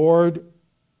 The Lord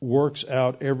works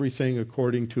out everything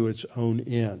according to its own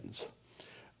ends.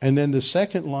 And then the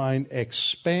second line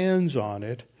expands on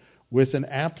it with an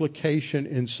application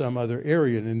in some other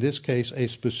area. And in this case, a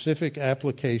specific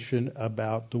application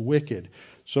about the wicked.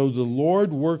 So the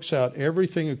Lord works out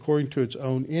everything according to its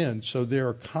own end. So there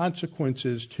are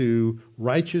consequences to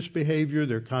righteous behavior.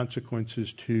 There are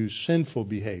consequences to sinful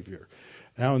behavior.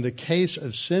 Now, in the case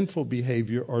of sinful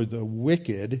behavior or the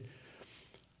wicked,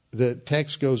 the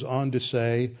text goes on to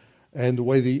say, and the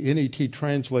way the NET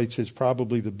translates is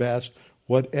probably the best,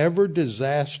 whatever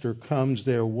disaster comes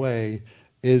their way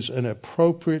is an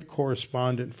appropriate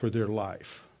correspondent for their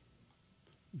life.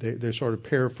 They're sort of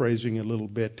paraphrasing a little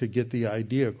bit to get the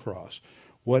idea across.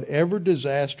 Whatever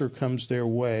disaster comes their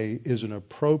way is an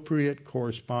appropriate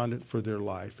correspondent for their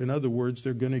life. In other words,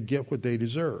 they're going to get what they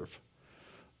deserve.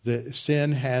 The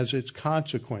sin has its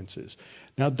consequences.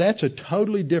 Now, that's a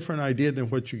totally different idea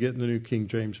than what you get in the New King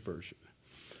James Version.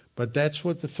 But that's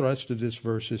what the thrust of this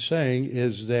verse is saying,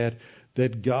 is that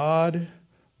God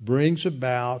brings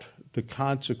about the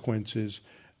consequences,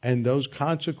 and those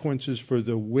consequences for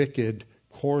the wicked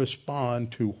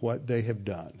correspond to what they have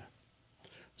done.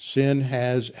 Sin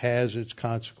has its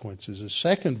consequences. The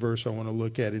second verse I want to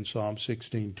look at in Psalm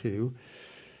 16:2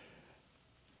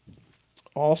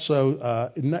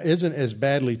 also isn't as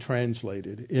badly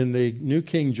translated. In the New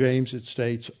King James it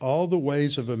states, all the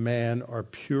ways of a man are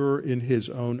pure in his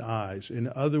own eyes.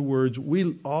 In other words,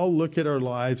 we all look at our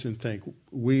lives and think,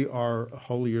 we are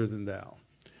holier than thou.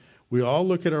 We all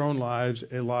look at our own lives,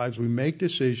 we make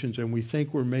decisions, and we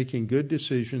think we're making good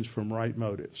decisions from right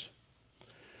motives.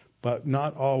 But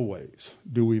not always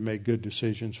do we make good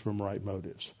decisions from right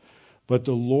motives. But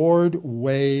the Lord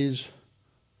weighs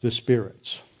the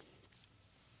spirits.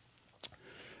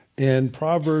 In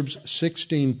Proverbs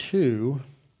 16:2,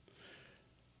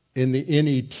 in the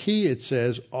NET it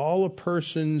says, all a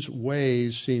person's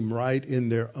ways seem right in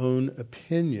their own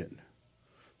opinion.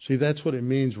 See, that's what it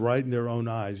means, right in their own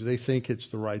eyes. They think it's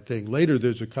the right thing. Later,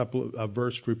 there's a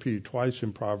verse repeated twice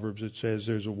in Proverbs that says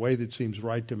there's a way that seems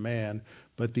right to man,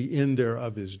 but the end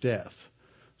thereof is death.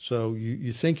 So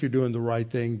you think you're doing the right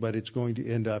thing, but it's going to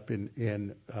end up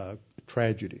in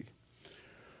tragedy.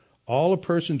 All a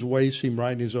person's ways seem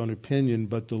right in his own opinion,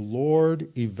 but the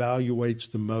Lord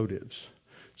evaluates the motives.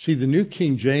 See, the New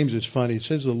King James is funny. It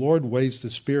says the Lord weighs the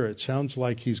spirit. Sounds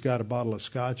like he's got a bottle of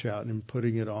scotch out and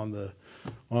putting it on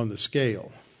the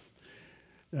scale.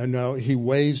 And no, he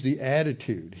weighs the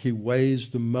attitude. He weighs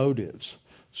the motives.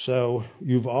 So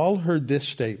you've all heard this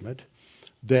statement,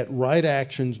 that right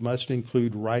actions must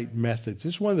include right methods.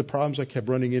 This is one of the problems I kept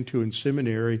running into in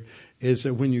seminary, is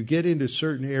that when you get into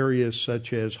certain areas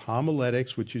such as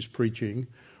homiletics, which is preaching,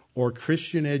 or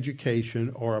Christian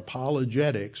education or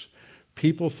apologetics,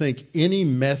 people think any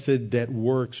method that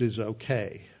works is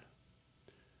okay.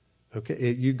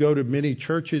 Okay, you go to many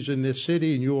churches in this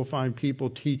city and you will find people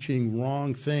teaching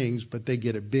wrong things, but they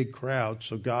get a big crowd,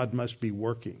 so God must be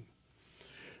working.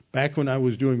 Back when I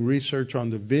was doing research on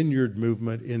the Vineyard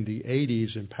movement in the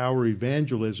 80s and power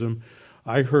evangelism,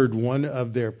 I heard one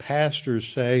of their pastors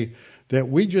say that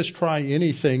we just try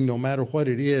anything no matter what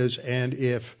it is, and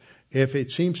if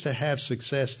it seems to have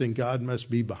success, then God must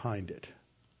be behind it.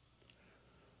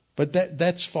 But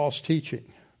that's false teaching.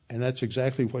 And that's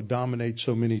exactly what dominates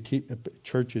so many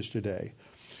churches today.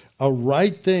 A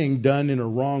right thing done in a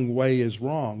wrong way is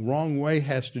wrong. Wrong way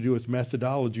has to do with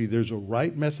methodology. There's a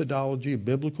right methodology, a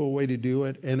biblical way to do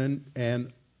it,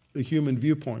 and a human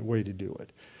viewpoint way to do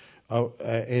it.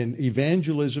 And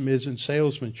evangelism isn't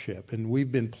salesmanship. And we've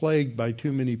been plagued by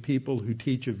too many people who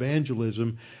teach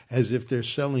evangelism as if they're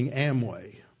selling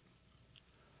Amway.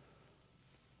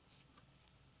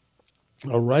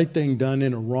 A right thing done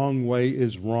in a wrong way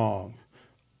is wrong.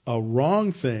 A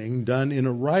wrong thing done in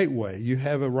a right way. You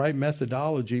have a right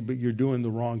methodology, but you're doing the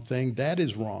wrong thing. That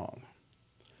is wrong.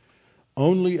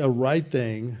 Only a right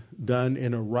thing done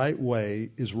in a right way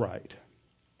is right.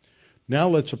 Now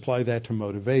let's apply that to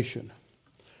motivation.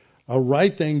 A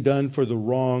right thing done for the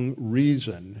wrong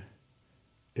reason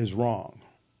is wrong.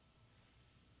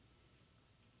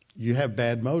 You have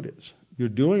bad motives. You're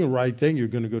doing the right thing. You're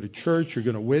going to go to church. You're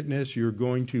going to witness. You're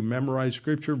going to memorize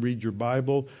Scripture, read your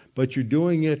Bible. But you're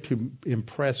doing it to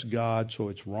impress God, so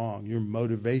it's wrong. Your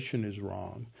motivation is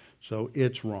wrong, so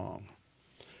it's wrong.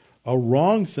 A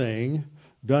wrong thing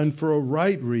done for a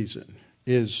right reason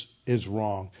is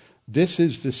wrong. This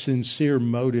is the sincere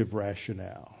motive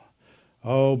rationale.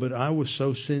 Oh, but I was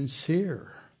so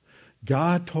sincere.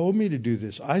 God told me to do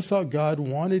this. I thought God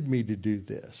wanted me to do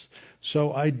this.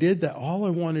 So I did that. All I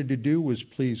wanted to do was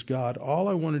please God. All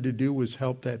I wanted to do was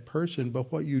help that person.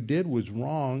 But what you did was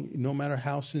wrong, no matter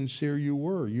how sincere you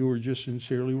were. You were just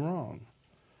sincerely wrong.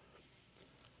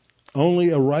 Only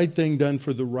a right thing done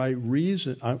for the right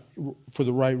reason,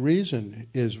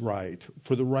 is right.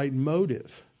 For the right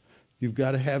motive. You've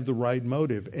got to have the right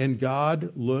motive. And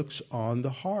God looks on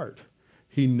the heart.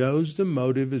 He knows the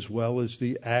motive as well as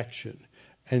the action.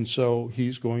 And so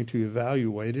he's going to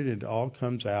evaluate it, and it all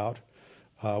comes out.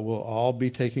 We'll all be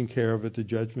taken care of at the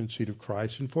judgment seat of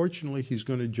Christ. And fortunately, he's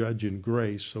going to judge in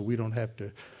grace, so we don't have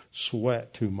to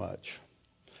sweat too much.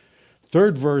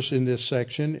 Third verse in this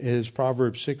section is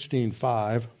Proverbs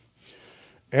 16:5.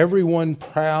 Everyone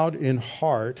proud in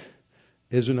heart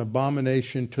is an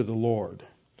abomination to the Lord.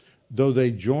 Though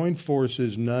they join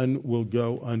forces, none will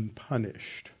go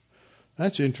unpunished.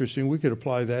 That's interesting. We could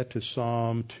apply that to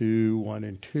Psalm 2:1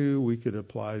 and 2. We could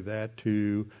apply that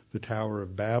to the Tower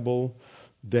of Babel,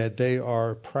 that they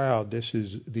are proud. This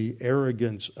is the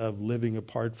arrogance of living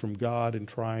apart from God and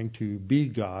trying to be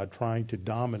God, trying to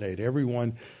dominate.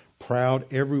 Everyone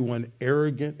proud, everyone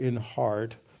arrogant in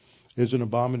heart is an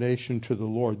abomination to the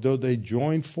Lord. Though they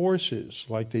join forces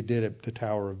like they did at the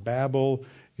Tower of Babel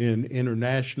in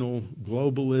international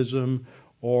globalism,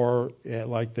 or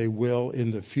like they will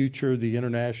in the future, the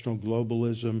international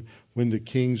globalism, when the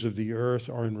kings of the earth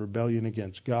are in rebellion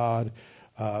against God,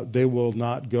 they will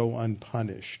not go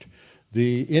unpunished.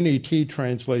 The NET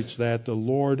translates that the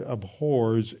Lord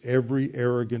abhors every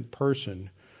arrogant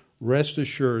person. Rest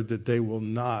assured that they will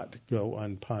not go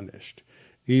unpunished,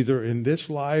 either in this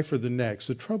life or the next.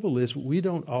 The trouble is we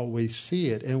don't always see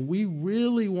it, and we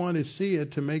really want to see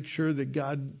it to make sure that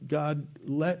God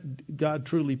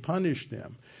truly punish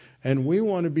them. And we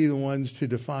want to be the ones to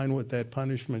define what that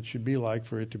punishment should be like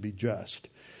for it to be just.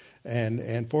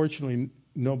 And fortunately,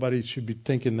 nobody should be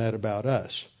thinking that about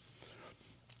us.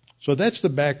 So that's the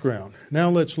background.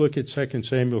 Now let's look at 2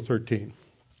 Samuel 13.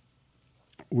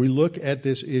 We look at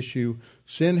this issue.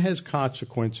 Sin has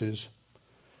consequences.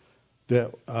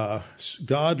 That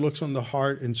God looks on the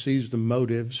heart and sees the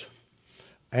motives,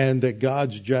 and that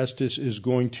God's justice is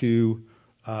going to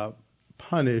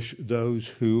punish those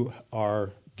who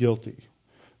are guilty.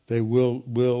 They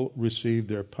will receive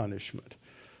their punishment.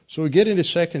 So we get into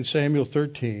 2 Samuel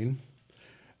 13,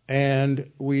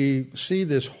 and we see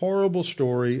this horrible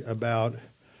story about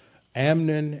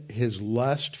Amnon, his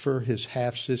lust for his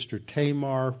half-sister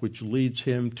Tamar, which leads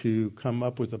him to come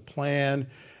up with a plan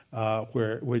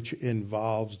which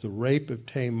involves the rape of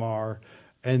Tamar.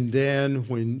 And then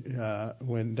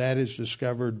when that is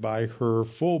discovered by her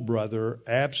full brother,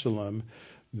 Absalom,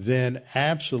 then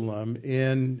Absalom,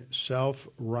 in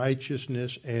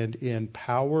self-righteousness and in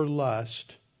power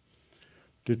lust,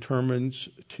 determines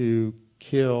to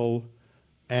kill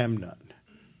Amnon.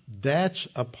 That's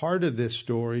a part of this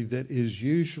story that is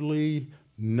usually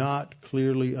not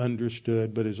clearly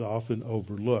understood, but is often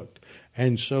overlooked.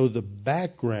 And so the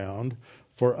background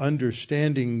for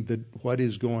understanding what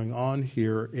is going on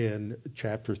here in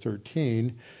chapter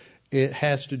 13, it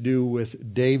has to do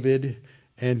with David,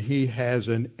 and he has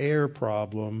an heir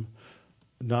problem,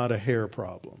 not a hair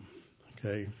problem.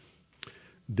 Okay?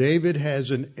 David has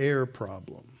an heir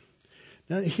problem.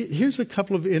 Now, here's a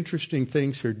couple of interesting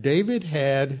things here. David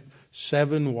had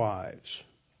 7 wives.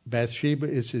 Bathsheba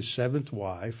is his 7th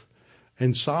wife,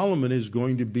 and Solomon is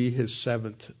going to be his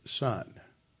 7th son.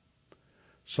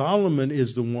 Solomon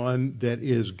is the one that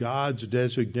is God's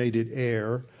designated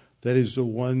heir, that is the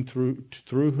one through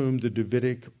whom the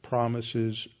Davidic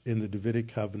promises in the Davidic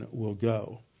covenant will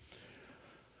go.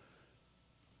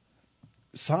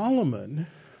 Solomon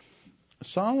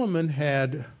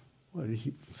had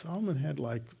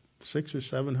like 600 or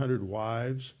 700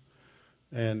 wives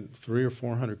and 300 or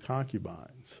 400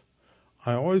 concubines.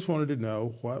 I always wanted to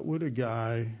know, what would a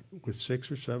guy with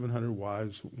 600 or 700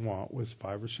 wives want with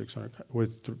 500 or 600,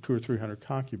 with 200 or 300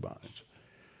 concubines?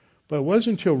 But it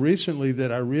wasn't until recently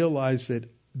that I realized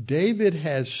that David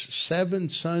has 7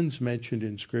 sons mentioned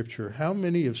in Scripture. How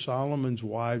many of Solomon's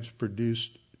wives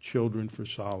produced children for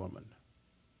Solomon?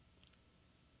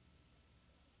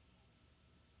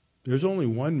 There's only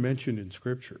one mentioned in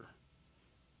Scripture,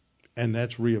 and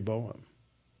that's Rehoboam.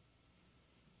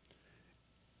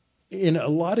 In a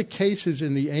lot of cases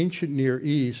in the ancient Near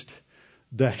East,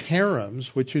 the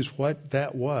harems, which is what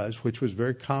that was, which was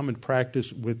very common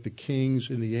practice with the kings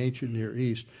in the ancient Near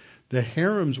East, the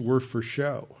harems were for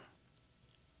show.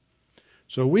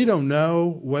 So we don't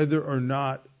know whether or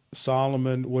not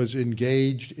Solomon was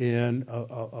engaged in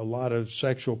a lot of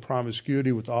sexual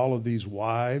promiscuity with all of these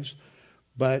wives,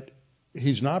 but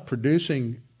he's not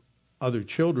producing other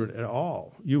children at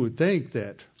all. You would think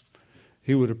that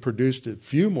he would have produced a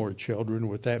few more children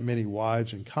with that many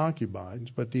wives and concubines,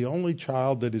 but the only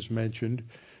child that is mentioned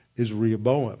is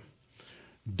Rehoboam.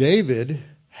 David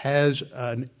has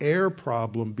an heir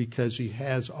problem because he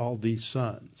has all these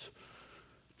sons.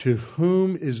 To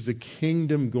whom is the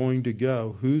kingdom going to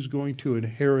go? Who's going to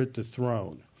inherit the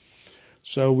throne?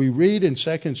 So we read in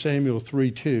 2 Samuel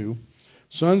 3:2,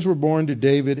 sons were born to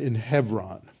David in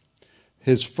Hebron.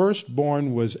 His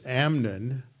firstborn was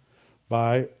Amnon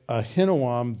by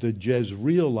Ahinoam the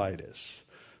Jezreelitess.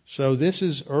 So this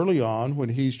is early on when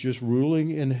he's just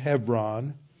ruling in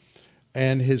Hebron,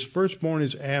 and his firstborn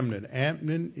is Amnon.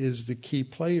 Amnon is the key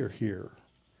player here.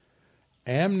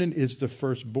 Amnon is the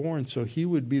firstborn, so he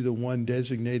would be the one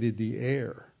designated the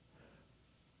heir.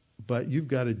 But you've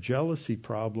got a jealousy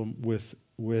problem with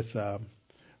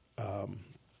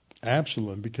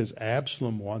Absalom, because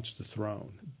Absalom wants the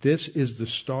throne. This is the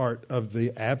start of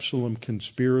the Absalom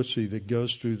conspiracy that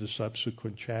goes through the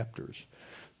subsequent chapters.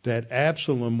 That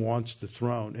Absalom wants the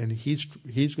throne, and he's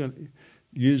going to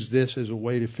use this as a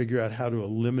way to figure out how to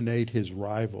eliminate his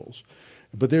rivals.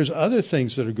 But there's other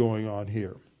things that are going on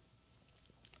here.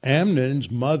 Amnon's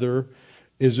mother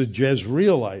is a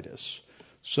Jezreelitess.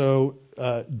 So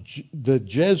the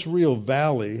Jezreel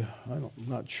Valley, I'm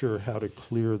not sure how to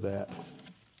clear that.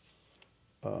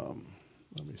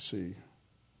 Let me see.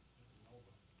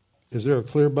 Is there a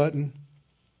clear button?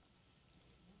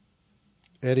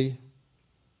 Eddie?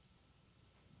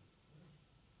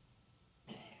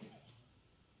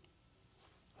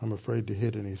 I'm afraid to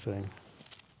hit anything.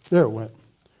 There it went.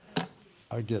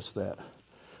 I guess that.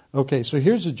 Okay, so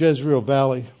here's the Jezreel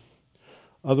Valley,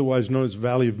 otherwise known as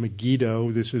Valley of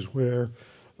Megiddo. This is where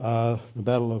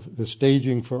the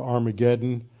staging for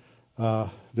Armageddon.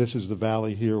 This is the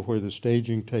valley here where the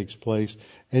staging takes place.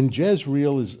 And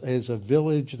Jezreel is a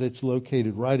village that's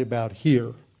located right about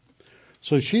here.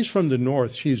 So she's from the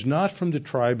north. She's not from the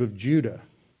tribe of Judah.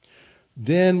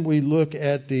 Then we look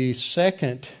at the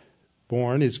second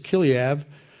born is Chileab,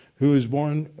 who is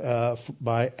born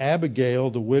by Abigail,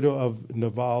 the widow of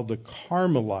Nabal the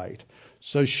Carmelite.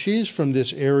 So she's from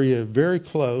this area very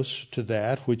close to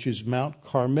that, which is Mount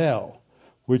Carmel,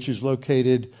 which is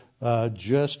located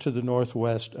just to the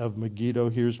northwest of Megiddo.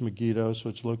 Here's Megiddo, so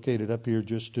it's located up here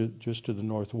just to the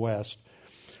northwest.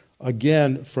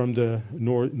 Again, from the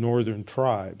northern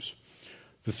tribes.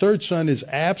 The third son is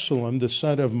Absalom, the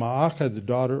son of Maacah, the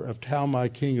daughter of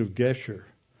Talmai, king of Geshur.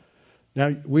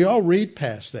 Now, we all read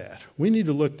past that. We need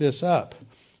to look this up.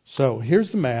 So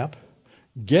here's the map.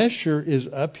 Geshur is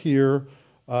up here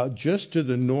just to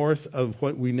the north of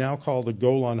what we now call the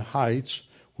Golan Heights,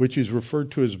 which is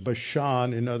referred to as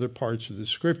Bashan in other parts of the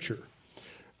Scripture.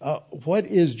 What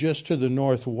is just to the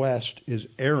northwest is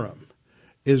Aram.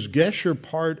 Is Geshur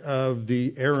part of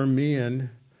the Aramean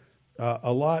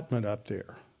allotment up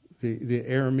there, the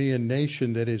Aramean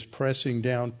nation that is pressing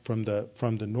down from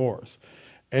the north.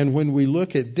 And when we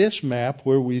look at this map,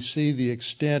 where we see the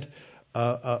extent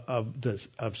of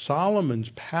Solomon's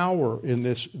power in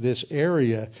this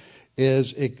area,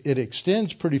 is it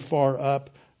extends pretty far up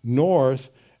north,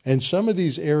 and some of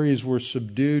these areas were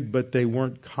subdued, but they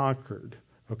weren't conquered.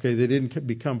 Okay, they didn't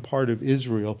become part of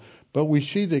Israel, but we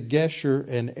see that Geshur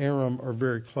and Aram are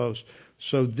very close.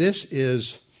 So this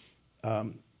is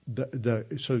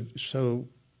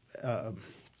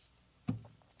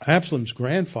Absalom's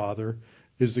grandfather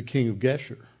is the king of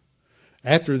Geshur.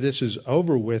 After this is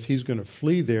over with, he's going to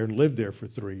flee there and live there for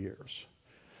 3 years.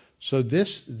 So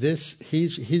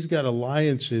he's got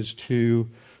alliances to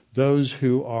those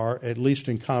who are at least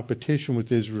in competition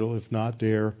with Israel, if not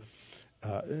their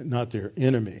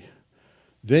enemy.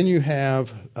 Then you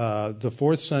have the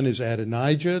fourth son is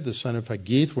Adonijah, the son of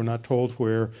Haggith. We're not told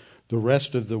where the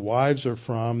rest of the wives are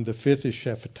from. The fifth is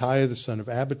Shephatiah, the son of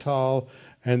Abital.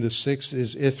 And the sixth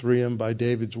is Ithream by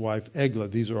David's wife Eglah.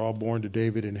 These are all born to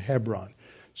David in Hebron.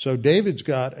 So David's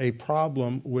got a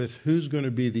problem with who's going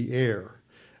to be the heir.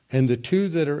 And the two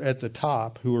that are at the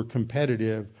top who are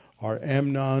competitive are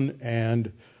Amnon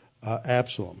and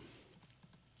Absalom.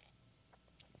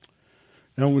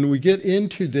 Now, when we get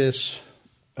into this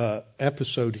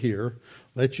episode here,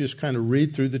 let's just kind of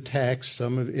read through the text.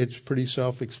 Some of it's pretty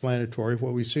self-explanatory.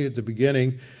 What we see at the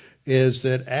beginning is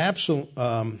that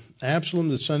Absalom,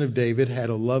 the son of David, had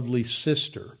a lovely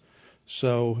sister.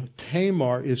 So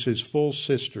Tamar is his full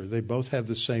sister. They both have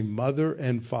the same mother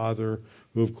and father,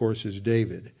 who of course is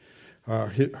David.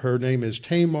 Her name is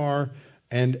Tamar.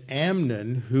 And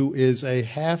Amnon, who is a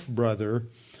half-brother,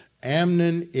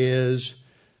 Amnon is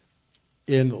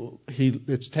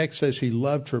its text says he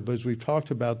loved her, but as we've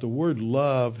talked about, the word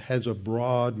love has a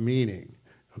broad meaning.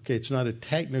 Okay, it's not a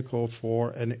technical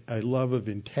for a love of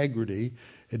integrity.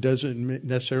 It doesn't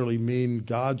necessarily mean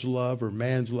God's love or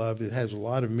man's love. It has a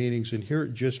lot of meanings, and here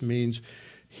it just means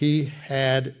he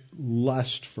had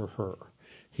lust for her.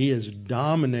 He is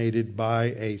dominated by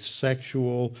a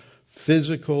sexual,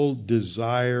 physical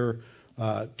desire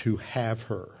to have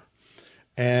her.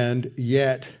 And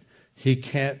yet he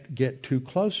can't get too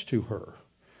close to her.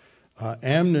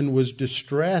 Amnon was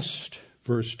distressed,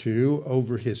 verse 2,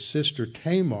 over his sister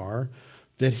Tamar,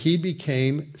 that he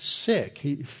became sick.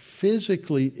 He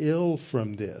physically ill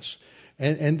from this.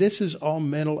 And this is all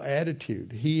mental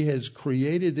attitude. He has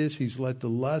created this. He's let the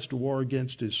lust war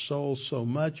against his soul so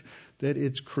much that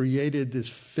it's created this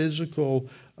physical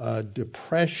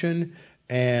depression,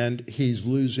 and he's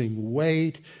losing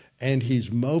weight, and he's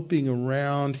moping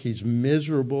around. He's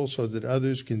miserable so that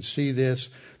others can see this.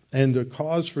 And the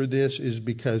cause for this is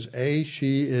because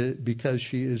she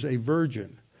is a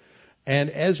virgin. And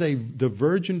as the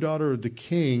virgin daughter of the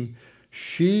king,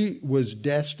 she was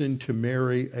destined to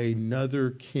marry another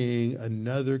king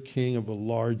of a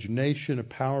large nation, a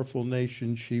powerful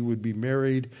nation. She would be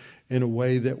married in a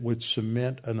way that would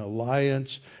cement an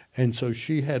alliance. And so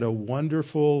she had a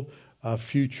wonderful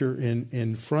future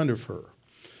in front of her.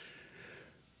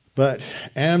 But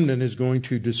Amnon is going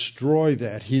to destroy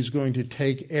that. He's going to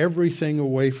take everything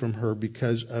away from her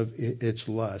because of its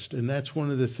lust. And that's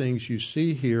one of the things you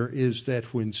see here, is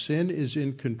that when sin is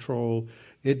in control,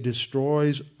 it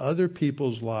destroys other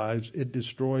people's lives. It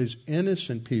destroys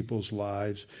innocent people's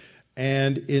lives.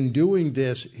 And in doing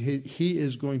this, he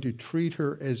is going to treat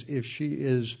her as if she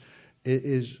is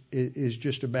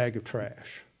just a bag of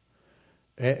trash.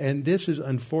 And this is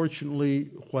unfortunately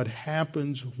what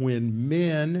happens when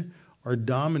men are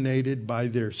dominated by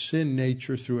their sin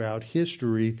nature throughout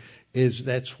history.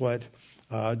 That's what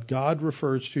God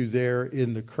refers to there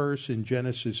in the curse in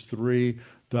Genesis 3.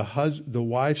 The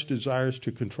wife's desire is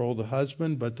to control the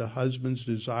husband, but the husband's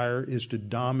desire is to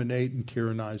dominate and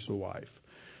tyrannize the wife.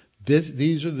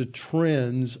 These are the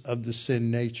trends of the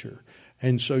sin nature.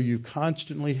 And so you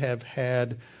constantly have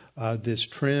had this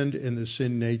trend in the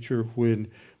sin nature when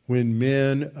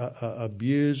men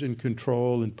abuse and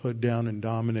control and put down and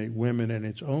dominate women. And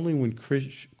it's only when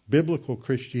biblical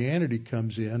Christianity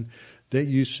comes in that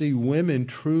you see women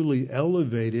truly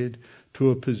elevated to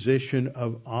a position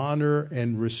of honor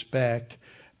and respect.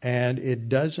 And it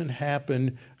doesn't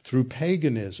happen through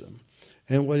paganism.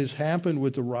 And what has happened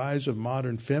with the rise of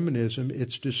modern feminism,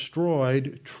 it's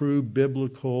destroyed true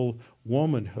biblical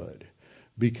womanhood,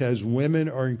 because women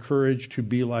are encouraged to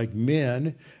be like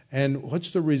men. And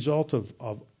what's the result of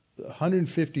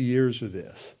 150 years of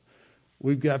this?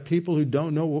 We've got people who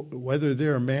don't know whether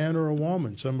they're a man or a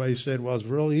woman. Somebody said, well, it's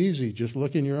real easy. Just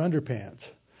look in your underpants.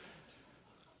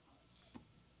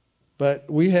 But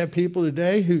we have people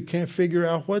today who can't figure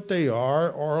out what they are,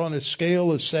 or on a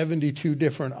scale of 72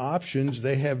 different options,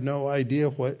 they have no idea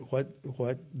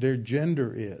what their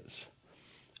gender is.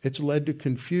 It's led to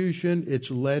confusion.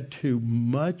 It's led to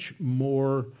much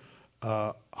more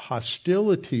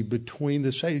hostility between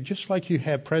the same. Just like you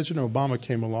had President Obama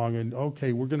came along and,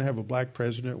 okay, we're going to have a black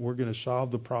president. We're going to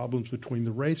solve the problems between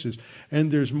the races.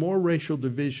 And there's more racial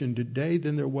division today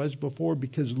than there was before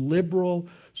because liberal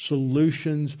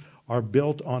solutions are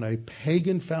built on a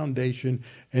pagan foundation,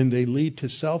 and they lead to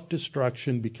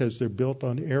self-destruction because they're built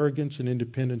on arrogance and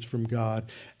independence from God,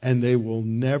 and they will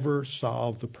never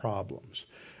solve the problems.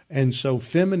 And so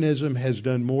feminism has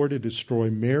done more to destroy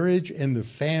marriage and the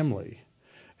family,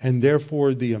 and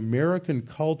therefore the American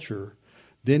culture,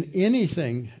 than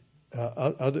anything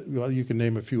other. Well, you can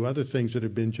name a few other things that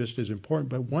have been just as important,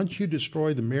 but once you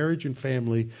destroy the marriage and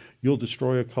family, you'll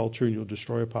destroy a culture, and you'll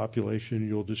destroy a population, and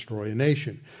you'll destroy a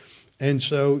nation. And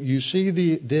so you see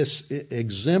this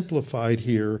exemplified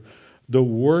here. The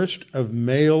worst of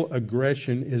male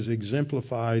aggression is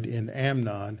exemplified in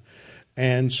Amnon.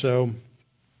 And so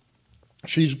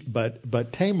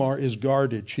but Tamar is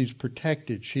guarded. She's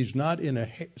protected. She's not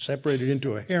separated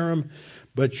into a harem,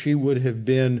 but she would have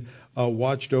been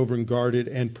watched over and guarded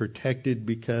and protected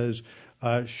because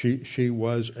she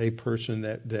was a person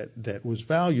that was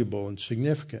valuable and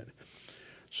significant.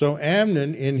 So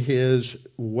Amnon, in his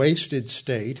wasted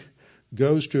state,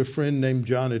 goes to a friend named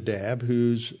Jonadab,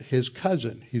 who's his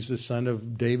cousin. He's the son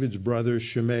of David's brother,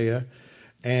 Shemaiah.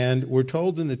 And we're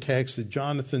told in the text that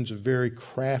Jonathan's a very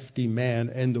crafty man.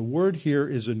 And the word here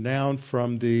is a noun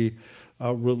from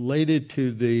related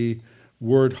to the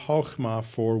word chokhmah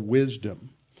for wisdom.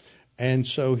 And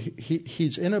so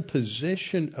he's in a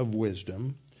position of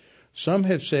wisdom. Some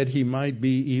have said he might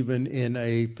be even in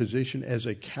a position as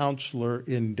a counselor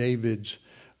in David's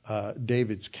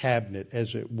cabinet,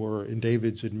 as it were, in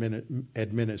David's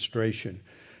administration.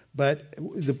 But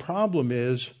the problem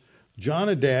is,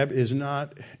 Jonadab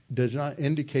does not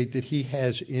indicate that he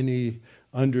has any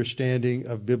understanding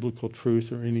of biblical truth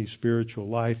or any spiritual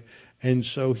life, and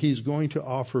so he's going to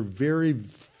offer very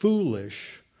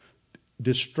foolish,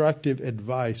 destructive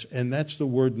advice, and that's the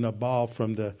word Nabal,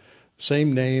 from the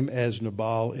same name as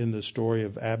Nabal in the story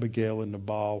of Abigail and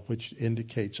Nabal, which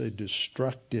indicates a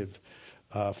destructive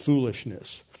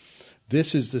foolishness.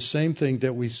 This is the same thing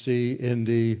that we see in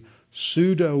the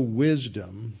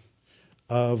pseudo-wisdom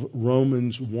of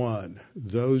Romans 1.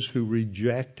 Those who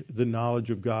reject the knowledge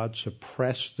of God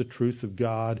suppress the truth of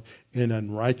God in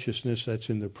unrighteousness. That's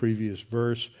in the previous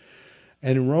verse.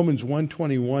 And in Romans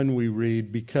 1:21 we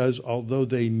read, because although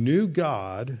they knew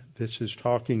God, this is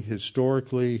talking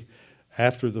historically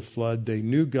after the flood, they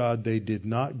knew God, they did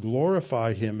not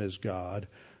glorify him as God,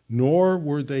 nor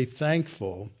were they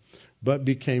thankful, but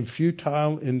became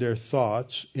futile in their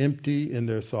thoughts, empty in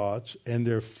their thoughts, and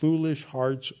their foolish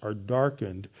hearts are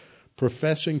darkened.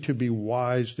 Professing to be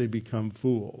wise, they become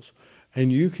fools.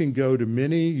 And you can go to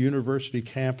many university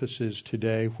campuses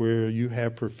today where you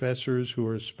have professors who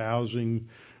are espousing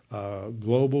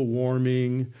global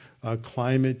warming,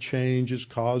 climate change is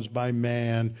caused by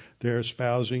man. They're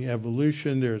espousing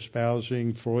evolution. They're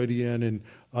espousing Freudian and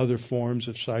other forms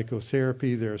of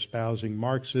psychotherapy. They're espousing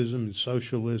Marxism and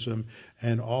socialism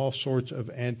and all sorts of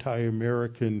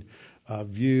anti-American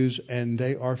views, and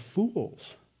they are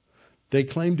fools. They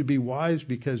claim to be wise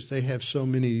because they have so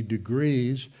many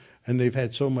degrees and they've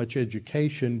had so much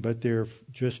education, but they're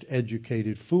just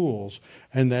educated fools.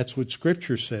 And that's what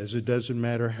Scripture says. It doesn't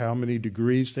matter how many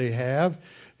degrees they have.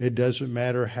 It doesn't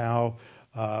matter how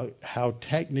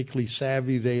technically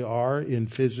savvy they are in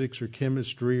physics or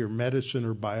chemistry or medicine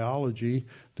or biology.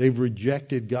 They've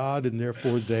rejected God, and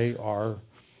therefore they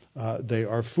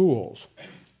are fools.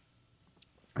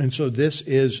 And so this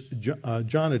is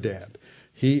Jonadab.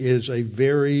 He is a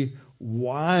very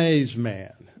wise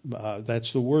man.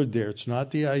 That's the word there. It's not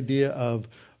the idea of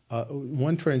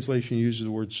one translation uses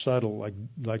the word subtle,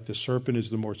 like the serpent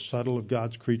is the more subtle of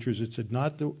God's creatures.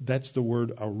 That's the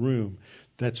word arum.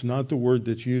 That's not the word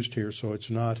that's used here, so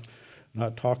it's not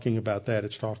talking about that.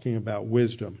 It's talking about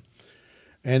wisdom.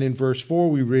 And in verse 4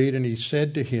 we read, and he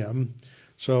said to him,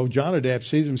 so Jonadab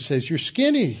sees him and says, you're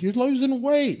skinny, you're losing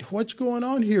weight. What's going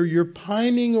on here? You're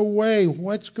pining away.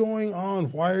 What's going on?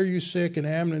 Why are you sick? And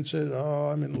Amnon says, oh,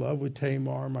 I'm in love with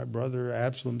Tamar, my brother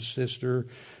Absalom's sister.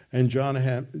 And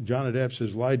Jonadab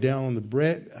says, lie down on the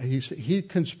bread. He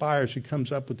conspires. He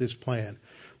comes up with this plan.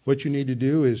 What you need to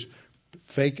do is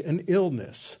fake an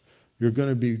illness. You're going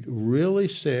to be really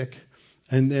sick.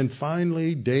 And then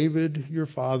finally, David, your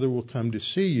father, will come to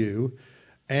see you.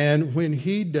 And when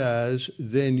he does,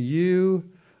 then you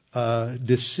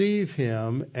deceive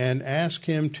him and ask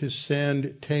him to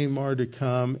send Tamar to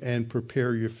come and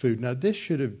prepare your food. Now, this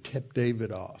should have tipped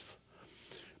David off.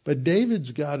 But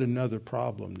David's got another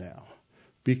problem now,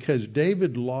 because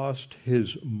David lost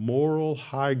his moral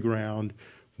high ground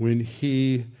when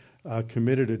he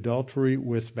committed adultery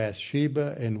with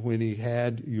Bathsheba and when he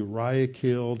had Uriah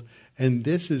killed. And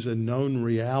this is a known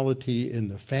reality in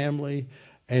the family.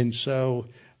 And so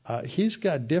he's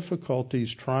got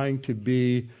difficulties trying to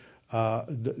be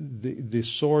the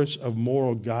source of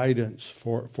moral guidance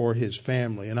for his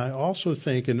family. And I also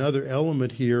think another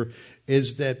element here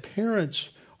is that parents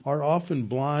are often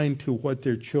blind to what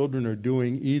their children are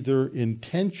doing, either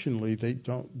intentionally,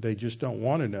 they just don't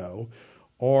want to know,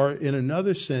 or in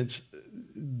another sense,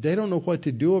 they don't know what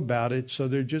to do about it, so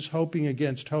they're just hoping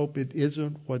against hope it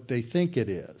isn't what they think it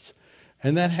is.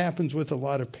 And that happens with a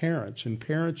lot of parents, and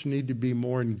parents need to be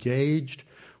more engaged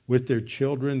with their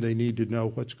children. They need to know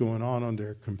what's going on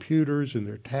their computers and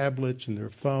their tablets and their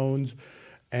phones.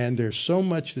 And there's so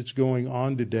much that's going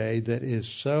on today that is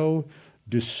so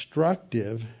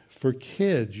destructive for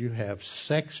kids. You have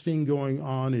sexting going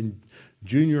on in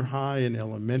junior high and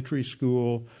elementary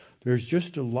school. There's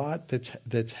just a lot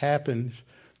that's happened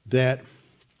that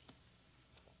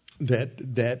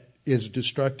is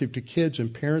destructive to kids,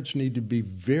 and parents need to be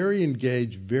very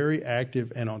engaged, very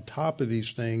active, and on top of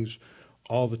these things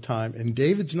all the time. And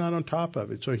David's not on top of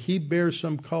it, so he bears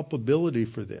some culpability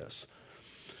for this.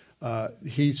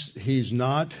 He's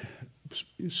not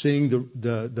seeing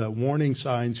the warning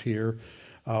signs here.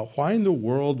 Why in the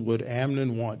world would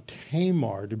Amnon want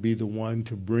Tamar to be the one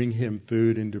to bring him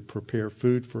food and to prepare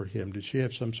food for him? Does she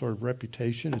have some sort of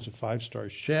reputation as a 5-star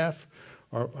chef,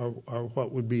 or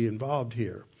what would be involved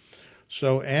here?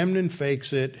 So Amnon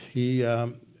fakes it.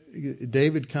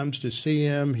 David comes to see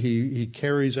him. He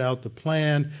carries out the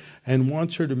plan and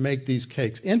wants her to make these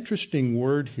cakes. Interesting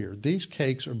word here. These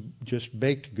cakes are just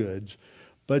baked goods.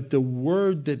 But the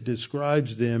word that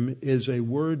describes them is a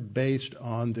word based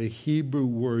on the Hebrew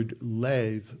word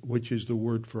lev, which is the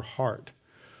word for heart.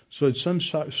 So it's some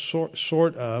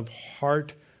sort of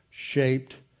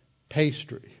heart-shaped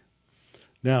pastry.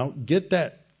 Now, get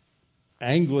that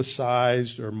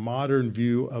anglicized or modern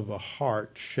view of a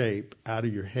heart shape out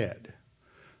of your head,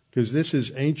 because this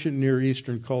is ancient Near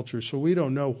Eastern culture, so we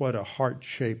don't know what a heart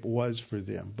shape was for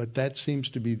them, but that seems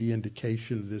to be the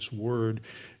indication of this word.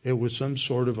 It was some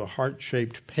sort of a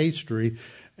heart-shaped pastry,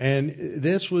 and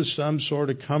this was some sort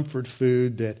of comfort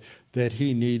food that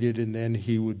he needed, and then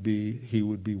he would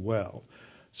be well.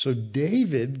 So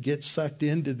David gets sucked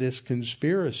into this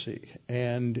conspiracy,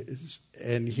 and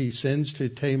he sends to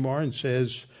Tamar and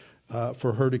says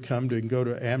for her to come and go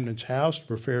to Amnon's house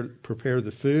to prepare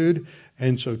the food.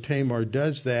 And so Tamar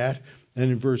does that. And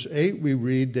in verse 8 we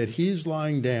read that he's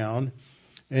lying down,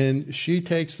 and she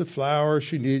takes the flour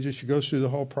she needs it. She goes through the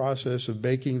whole process of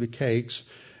baking the cakes,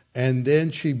 and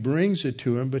then she brings it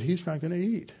to him, but he's not going to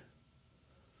eat.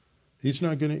 He's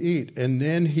not going to eat. And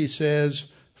then he says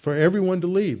for everyone to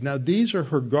leave. Now, these are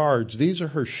her guards. These are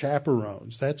her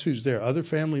chaperones. That's who's there. Other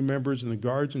family members and the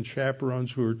guards and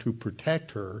chaperones who are to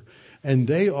protect her. And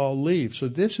they all leave. So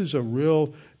this is a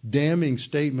real damning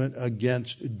statement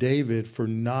against David for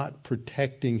not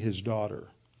protecting his daughter.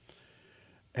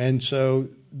 And so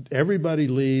everybody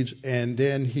leaves. And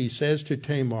then he says to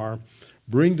Tamar,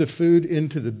 bring the food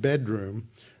into the bedroom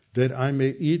that I may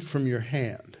eat from your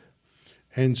hand.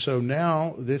 And so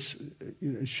now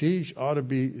she ought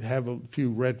to have a few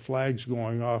red flags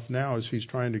going off now as he's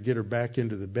trying to get her back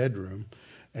into the bedroom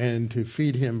and to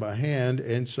feed him by hand.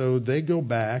 And so they go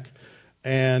back.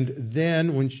 And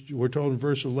then we're told in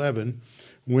verse 11,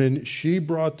 when she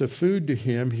brought the food to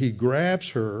him, he grabs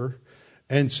her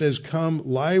and says, come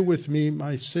lie with me,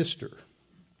 my sister.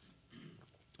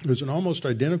 There's an almost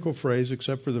identical phrase,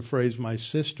 except for the phrase my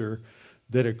sister,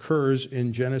 that occurs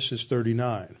in Genesis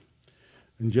 39.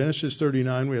 In Genesis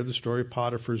 39, we have the story of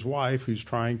Potiphar's wife who's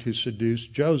trying to seduce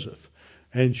Joseph.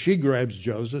 And she grabs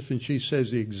Joseph and she says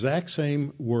the exact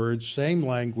same words, same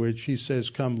language. She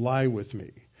says, come lie with me,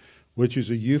 which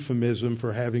is a euphemism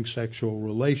for having sexual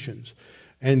relations.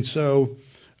 And so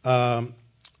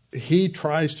he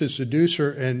tries to seduce her,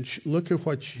 and look at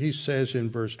what he says in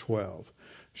verse 12.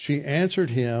 She answered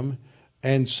him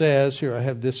and says, here, I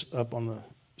have this up on the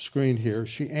screen here.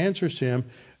 She answers him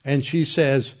and she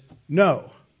says,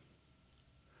 no.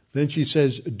 Then she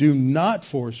says, do not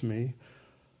force me,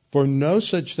 for no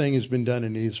such thing has been done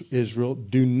in Israel.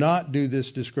 Do not do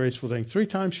this disgraceful thing. 3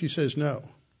 times she says no.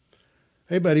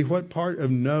 Hey, buddy, what part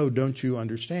of no don't you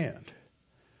understand?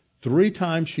 3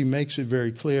 times she makes it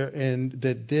very clear, and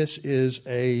that this is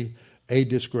a a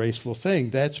disgraceful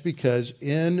thing. That's because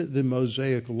in the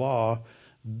Mosaic law,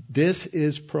 this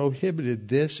is prohibited.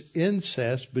 This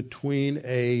incest between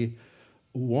a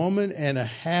woman and a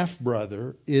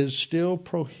half-brother is still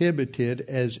prohibited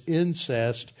as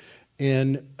incest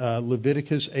in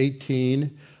Leviticus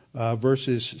 18,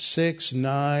 verses 6,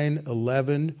 9,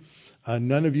 11.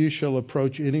 None of you shall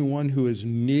approach anyone who is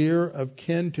near of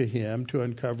kin to him to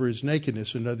uncover his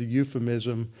nakedness, another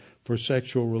euphemism for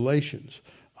sexual relations.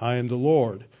 I am the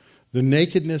Lord. The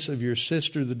nakedness of your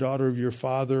sister, the daughter of your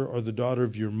father, or the daughter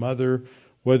of your mother,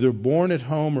 whether born at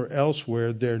home or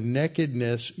elsewhere, their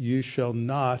nakedness you shall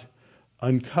not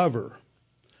uncover.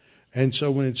 And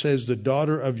so when it says the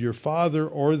daughter of your father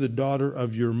or the daughter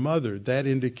of your mother, that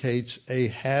indicates a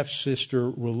half-sister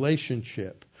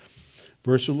relationship.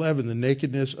 Verse 11, the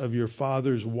nakedness of your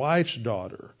father's wife's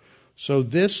daughter. So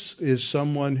this is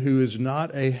someone who is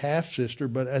not a half-sister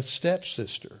but a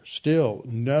stepsister. Still,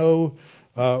 no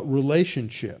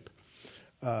relationship.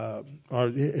 I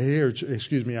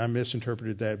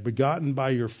misinterpreted that. Begotten by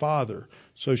your father.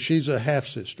 So she's a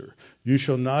half-sister. You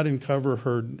shall not uncover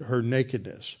her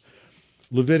nakedness.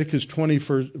 Leviticus 20,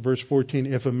 verse 14,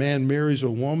 if a man marries a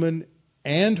woman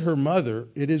and her mother,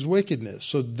 it is wickedness.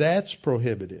 So that's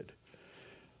prohibited.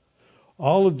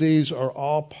 All of these are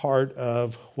all part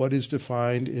of what is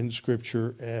defined in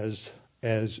Scripture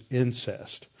as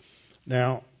incest.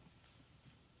 Now,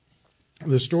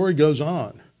 the story goes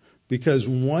on, because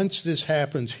once this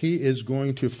happens, he is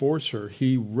going to force her.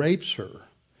 He rapes her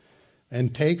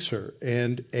and takes her.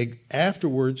 And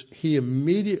afterwards, he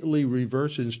immediately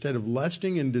reverses. Instead of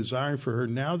lusting and desiring for her,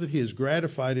 now that he has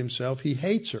gratified himself, he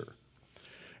hates her.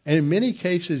 And in many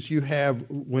cases, you have,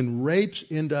 when rapes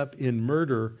end up in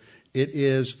murder, it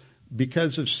is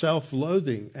because of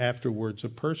self-loathing afterwards. A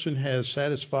person has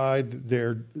satisfied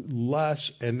their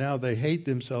lust, and now they hate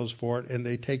themselves for it, and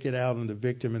they take it out on the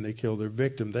victim, and they kill their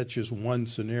victim. That's just one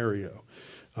scenario.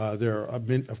 There are,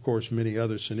 of course, many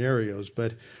other scenarios,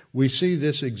 but we see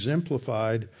this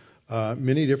exemplified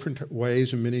many different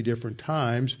ways and many different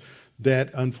times,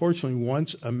 that unfortunately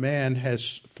once a man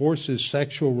forces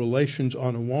sexual relations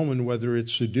on a woman, whether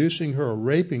it's seducing her or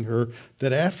raping her,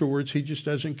 that afterwards he just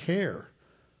doesn't care.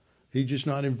 He's just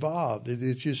not involved.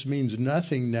 It just means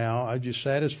nothing now. I just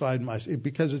satisfied myself.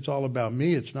 Because it's all about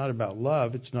me. It's not about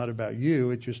love. It's not about you.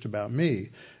 It's just about me.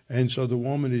 And so the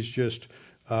woman is just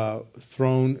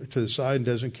thrown to the side and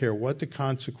doesn't care what the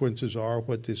consequences are,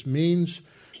 what this means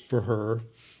for her.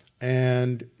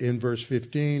 And in verse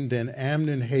 15, then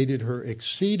Amnon hated her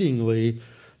exceedingly,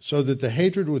 so that the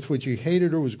hatred with which he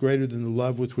hated her was greater than the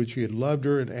love with which he had loved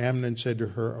her. And Amnon said to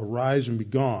her, arise and be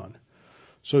gone.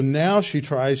 So now she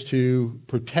tries to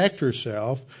protect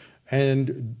herself,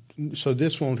 and so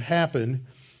this won't happen,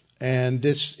 and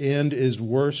this end is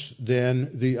worse than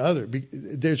the other.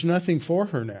 There's nothing for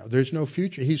her now. There's no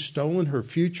future. He's stolen her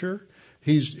future.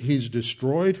 He's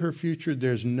destroyed her future.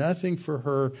 There's nothing for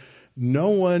her. No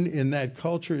one in that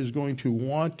culture is going to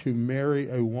want to marry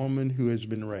a woman who has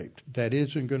been raped. That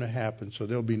isn't going to happen. So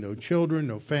there'll be no children,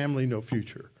 no family, no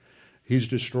future. He's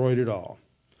destroyed it all.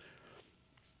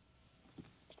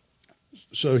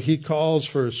 So he calls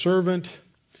for a servant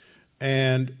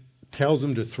and tells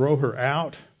him to throw her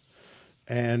out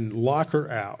and lock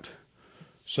her out.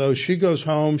 So she goes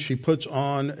home. She puts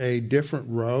on a different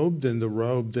robe than the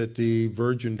robe that the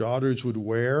virgin daughters would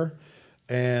wear.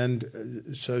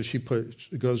 And so she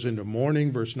goes into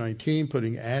mourning, verse 19,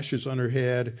 putting ashes on her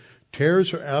head, tears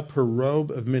her up her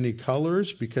robe of many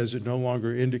colors, because it no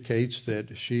longer indicates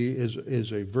that she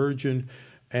is a virgin.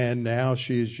 And now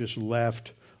she is just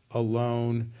left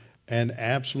alone. And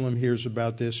Absalom hears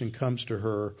about this and comes to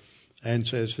her and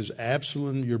says, has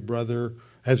Amnon your brother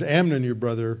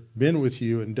been with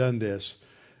you and done this?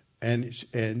 And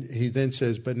he then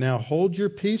says, but now hold your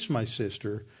peace, my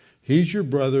sister. He's your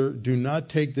brother. Do not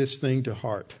take this thing to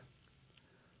heart.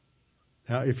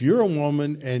 Now, if you're a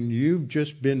woman and you've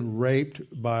just been raped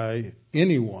by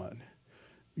anyone,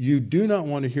 you do not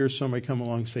want to hear somebody come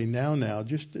along and say, now,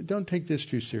 just don't take this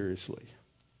too seriously.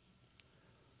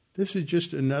 This is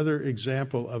just another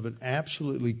example of an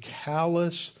absolutely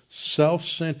callous,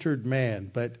 self-centered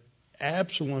man. But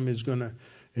Absalom is going to,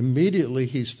 immediately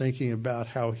he's thinking about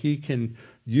how he can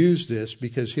use this,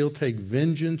 because he'll take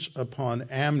vengeance upon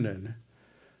Amnon,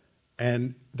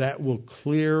 and that will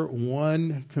clear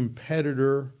one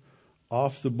competitor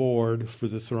off the board for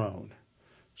the throne.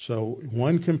 So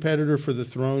one competitor for the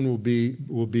throne will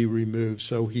be removed.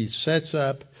 So he sets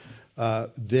up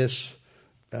this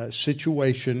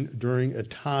situation during a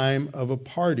time of a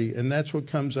party. And that's what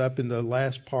comes up in the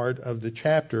last part of the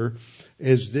chapter,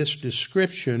 is this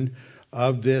description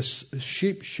of this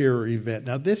sheep shearer event.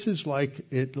 Now, this is like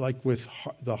with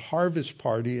the harvest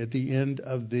party at the end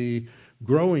of the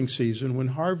growing season when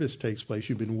harvest takes place.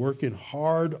 You've been working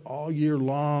hard all year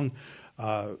long,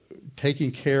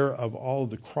 taking care of all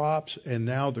of the crops, and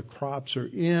now the crops are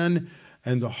in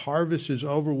and the harvest is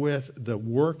over with, the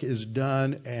work is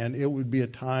done, and it would be a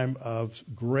time of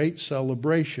great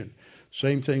celebration.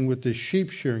 Same thing with the sheep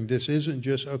shearing. This isn't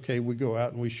just, okay, we go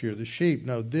out and we shear the sheep.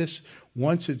 No, this,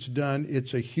 once it's done,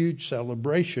 it's a huge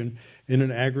celebration in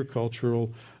an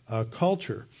agricultural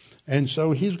culture. And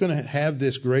so he's going to have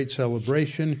this great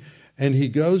celebration, and he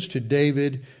goes to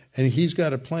David, and he's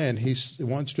got a plan. He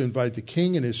wants to invite the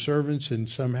king and his servants, and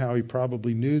somehow he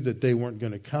probably knew that they weren't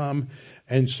going to come.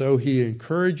 And so he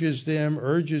encourages them,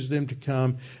 urges them to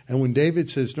come. And when David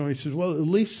says no, he says, well, at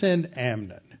least send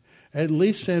Amnon. At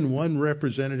least send one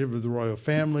representative of the royal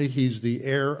family. He's the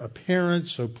heir apparent,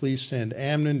 so please send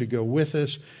Amnon to go with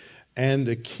us. And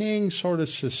the king sort of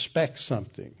suspects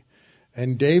something.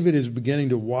 And David is beginning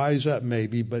to wise up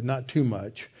maybe, but not too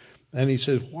much. And he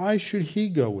says, why should he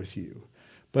go with you?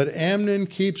 But Amnon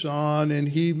keeps on, and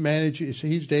he manages,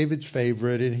 he's David's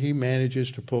favorite, and he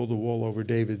manages to pull the wool over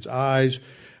David's eyes,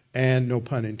 and no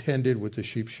pun intended with the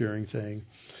sheep shearing thing.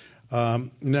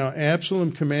 Now,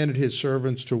 Absalom commanded his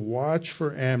servants to watch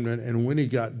for Amnon, and when he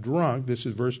got drunk, this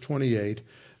is verse 28,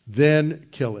 then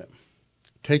kill him.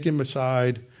 Take him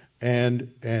aside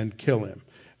and kill him.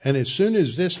 And as soon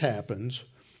as this happens,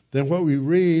 then what we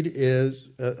read is,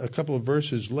 a couple of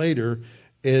verses later,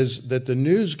 is that the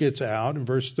news gets out in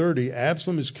verse 30,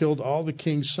 Absalom has killed all the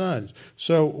king's sons.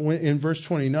 So in verse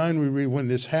 29 we read, when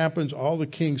this happens, all the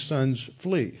king's sons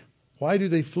flee. Why do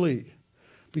they flee?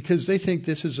 Because they think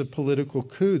this is a political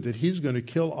coup, that he's going to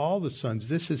kill all the sons.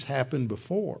 This has happened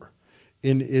before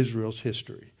in Israel's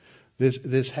history.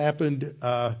 This happened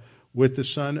with the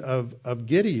son of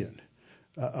Gideon,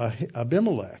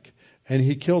 Abimelech, and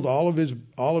he killed all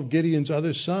of Gideon's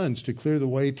other sons to clear the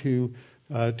way to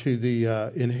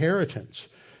the inheritance.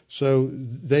 So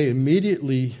they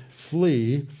immediately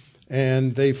flee,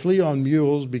 and they flee on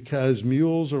mules because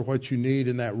mules are what you need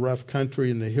in that rough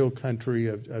country, in the hill country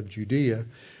of Judea.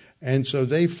 And so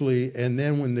they flee, and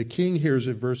then when the king hears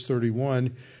it, verse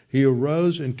 31, he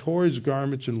arose and tore his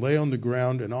garments and lay on the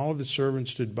ground, and all of his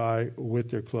servants stood by with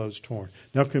their clothes torn.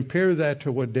 Now compare that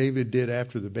to what David did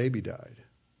after the baby died.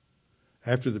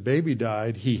 After the baby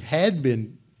died, he had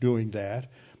been doing that,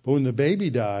 but when the baby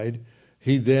died,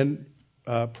 he then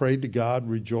prayed to God,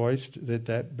 rejoiced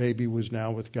that baby was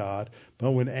now with God.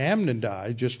 But when Amnon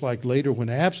died, just like later when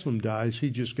Absalom dies, he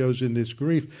just goes in this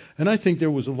grief. And I think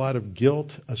there was a lot of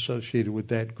guilt associated with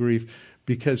that grief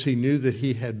because he knew that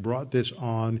he had brought this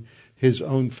on his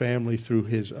own family through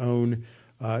his own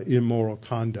immoral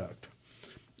conduct.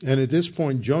 And at this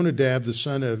point, Jonadab, the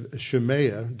son of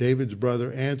Shemaiah, David's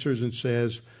brother, answers and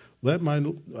says, Let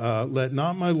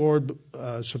not my lord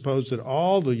suppose that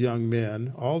all the young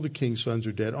men, all the king's sons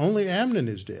are dead. Only Amnon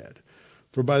is dead.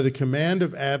 For by the command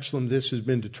of Absalom, this has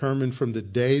been determined from the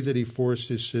day that he forced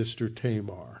his sister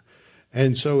Tamar.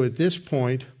 And so at this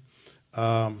point,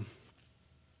 Absalom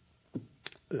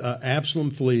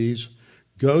flees,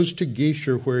 goes to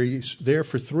Geshur, where he's there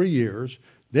for 3 years.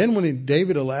 Then when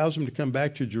David allows him to come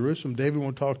back to Jerusalem, David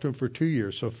won't talk to him for 2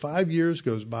 years. So 5 years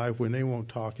goes by when they won't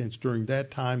talk. And it's during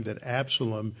that time that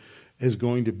Absalom is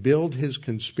going to build his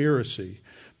conspiracy.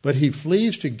 But he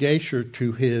flees to Geshur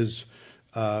to his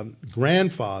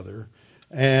grandfather.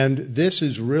 And this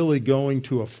is really going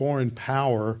to a foreign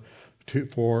power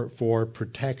for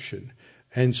protection.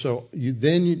 And so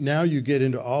now you get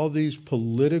into all these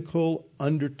political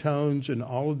undertones and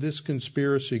all of this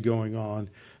conspiracy going on.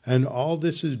 And all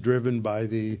this is driven by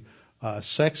the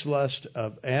sex lust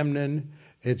of Amnon.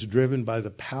 It's driven by the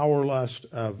power lust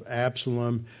of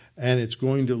Absalom. And it's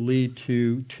going to lead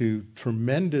to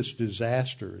tremendous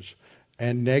disasters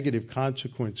and negative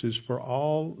consequences for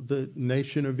all the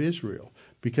nation of Israel.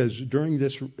 Because during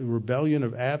this rebellion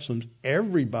of Absalom,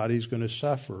 everybody's going to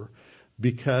suffer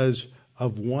because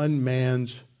of one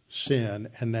man's sin,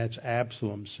 and that's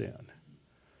Absalom's sin.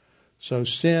 So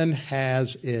sin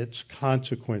has its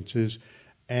consequences,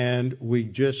 and we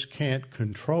just can't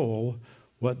control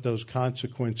what those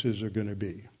consequences are going to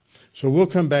be. So we'll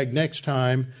come back next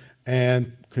time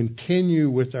and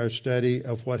continue with our study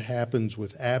of what happens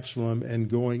with Absalom and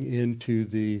going into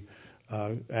the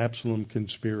Absalom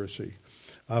conspiracy.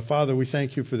 Father, we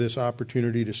thank you for this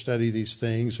opportunity to study these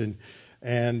things,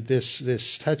 and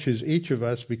this touches each of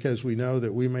us because we know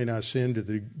that we may not sin to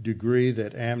the degree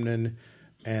that Amnon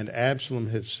and Absalom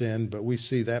have sinned, but we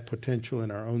see that potential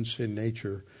in our own sin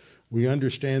nature We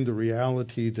understand the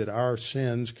reality that our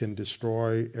sins can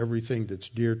destroy everything that's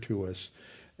dear to us.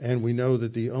 And we know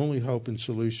that the only hope and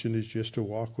solution is just to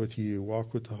walk with you,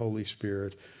 walk with the Holy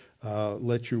Spirit.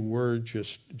 Let your word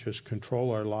just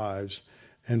control our lives.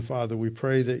 And Father, we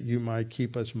pray that you might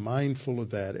keep us mindful of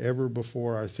that ever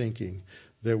before our thinking,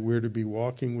 that we're to be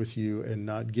walking with you and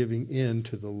not giving in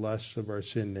to the lusts of our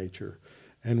sin nature.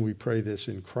 And we pray this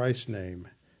in Christ's name.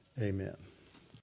 Amen.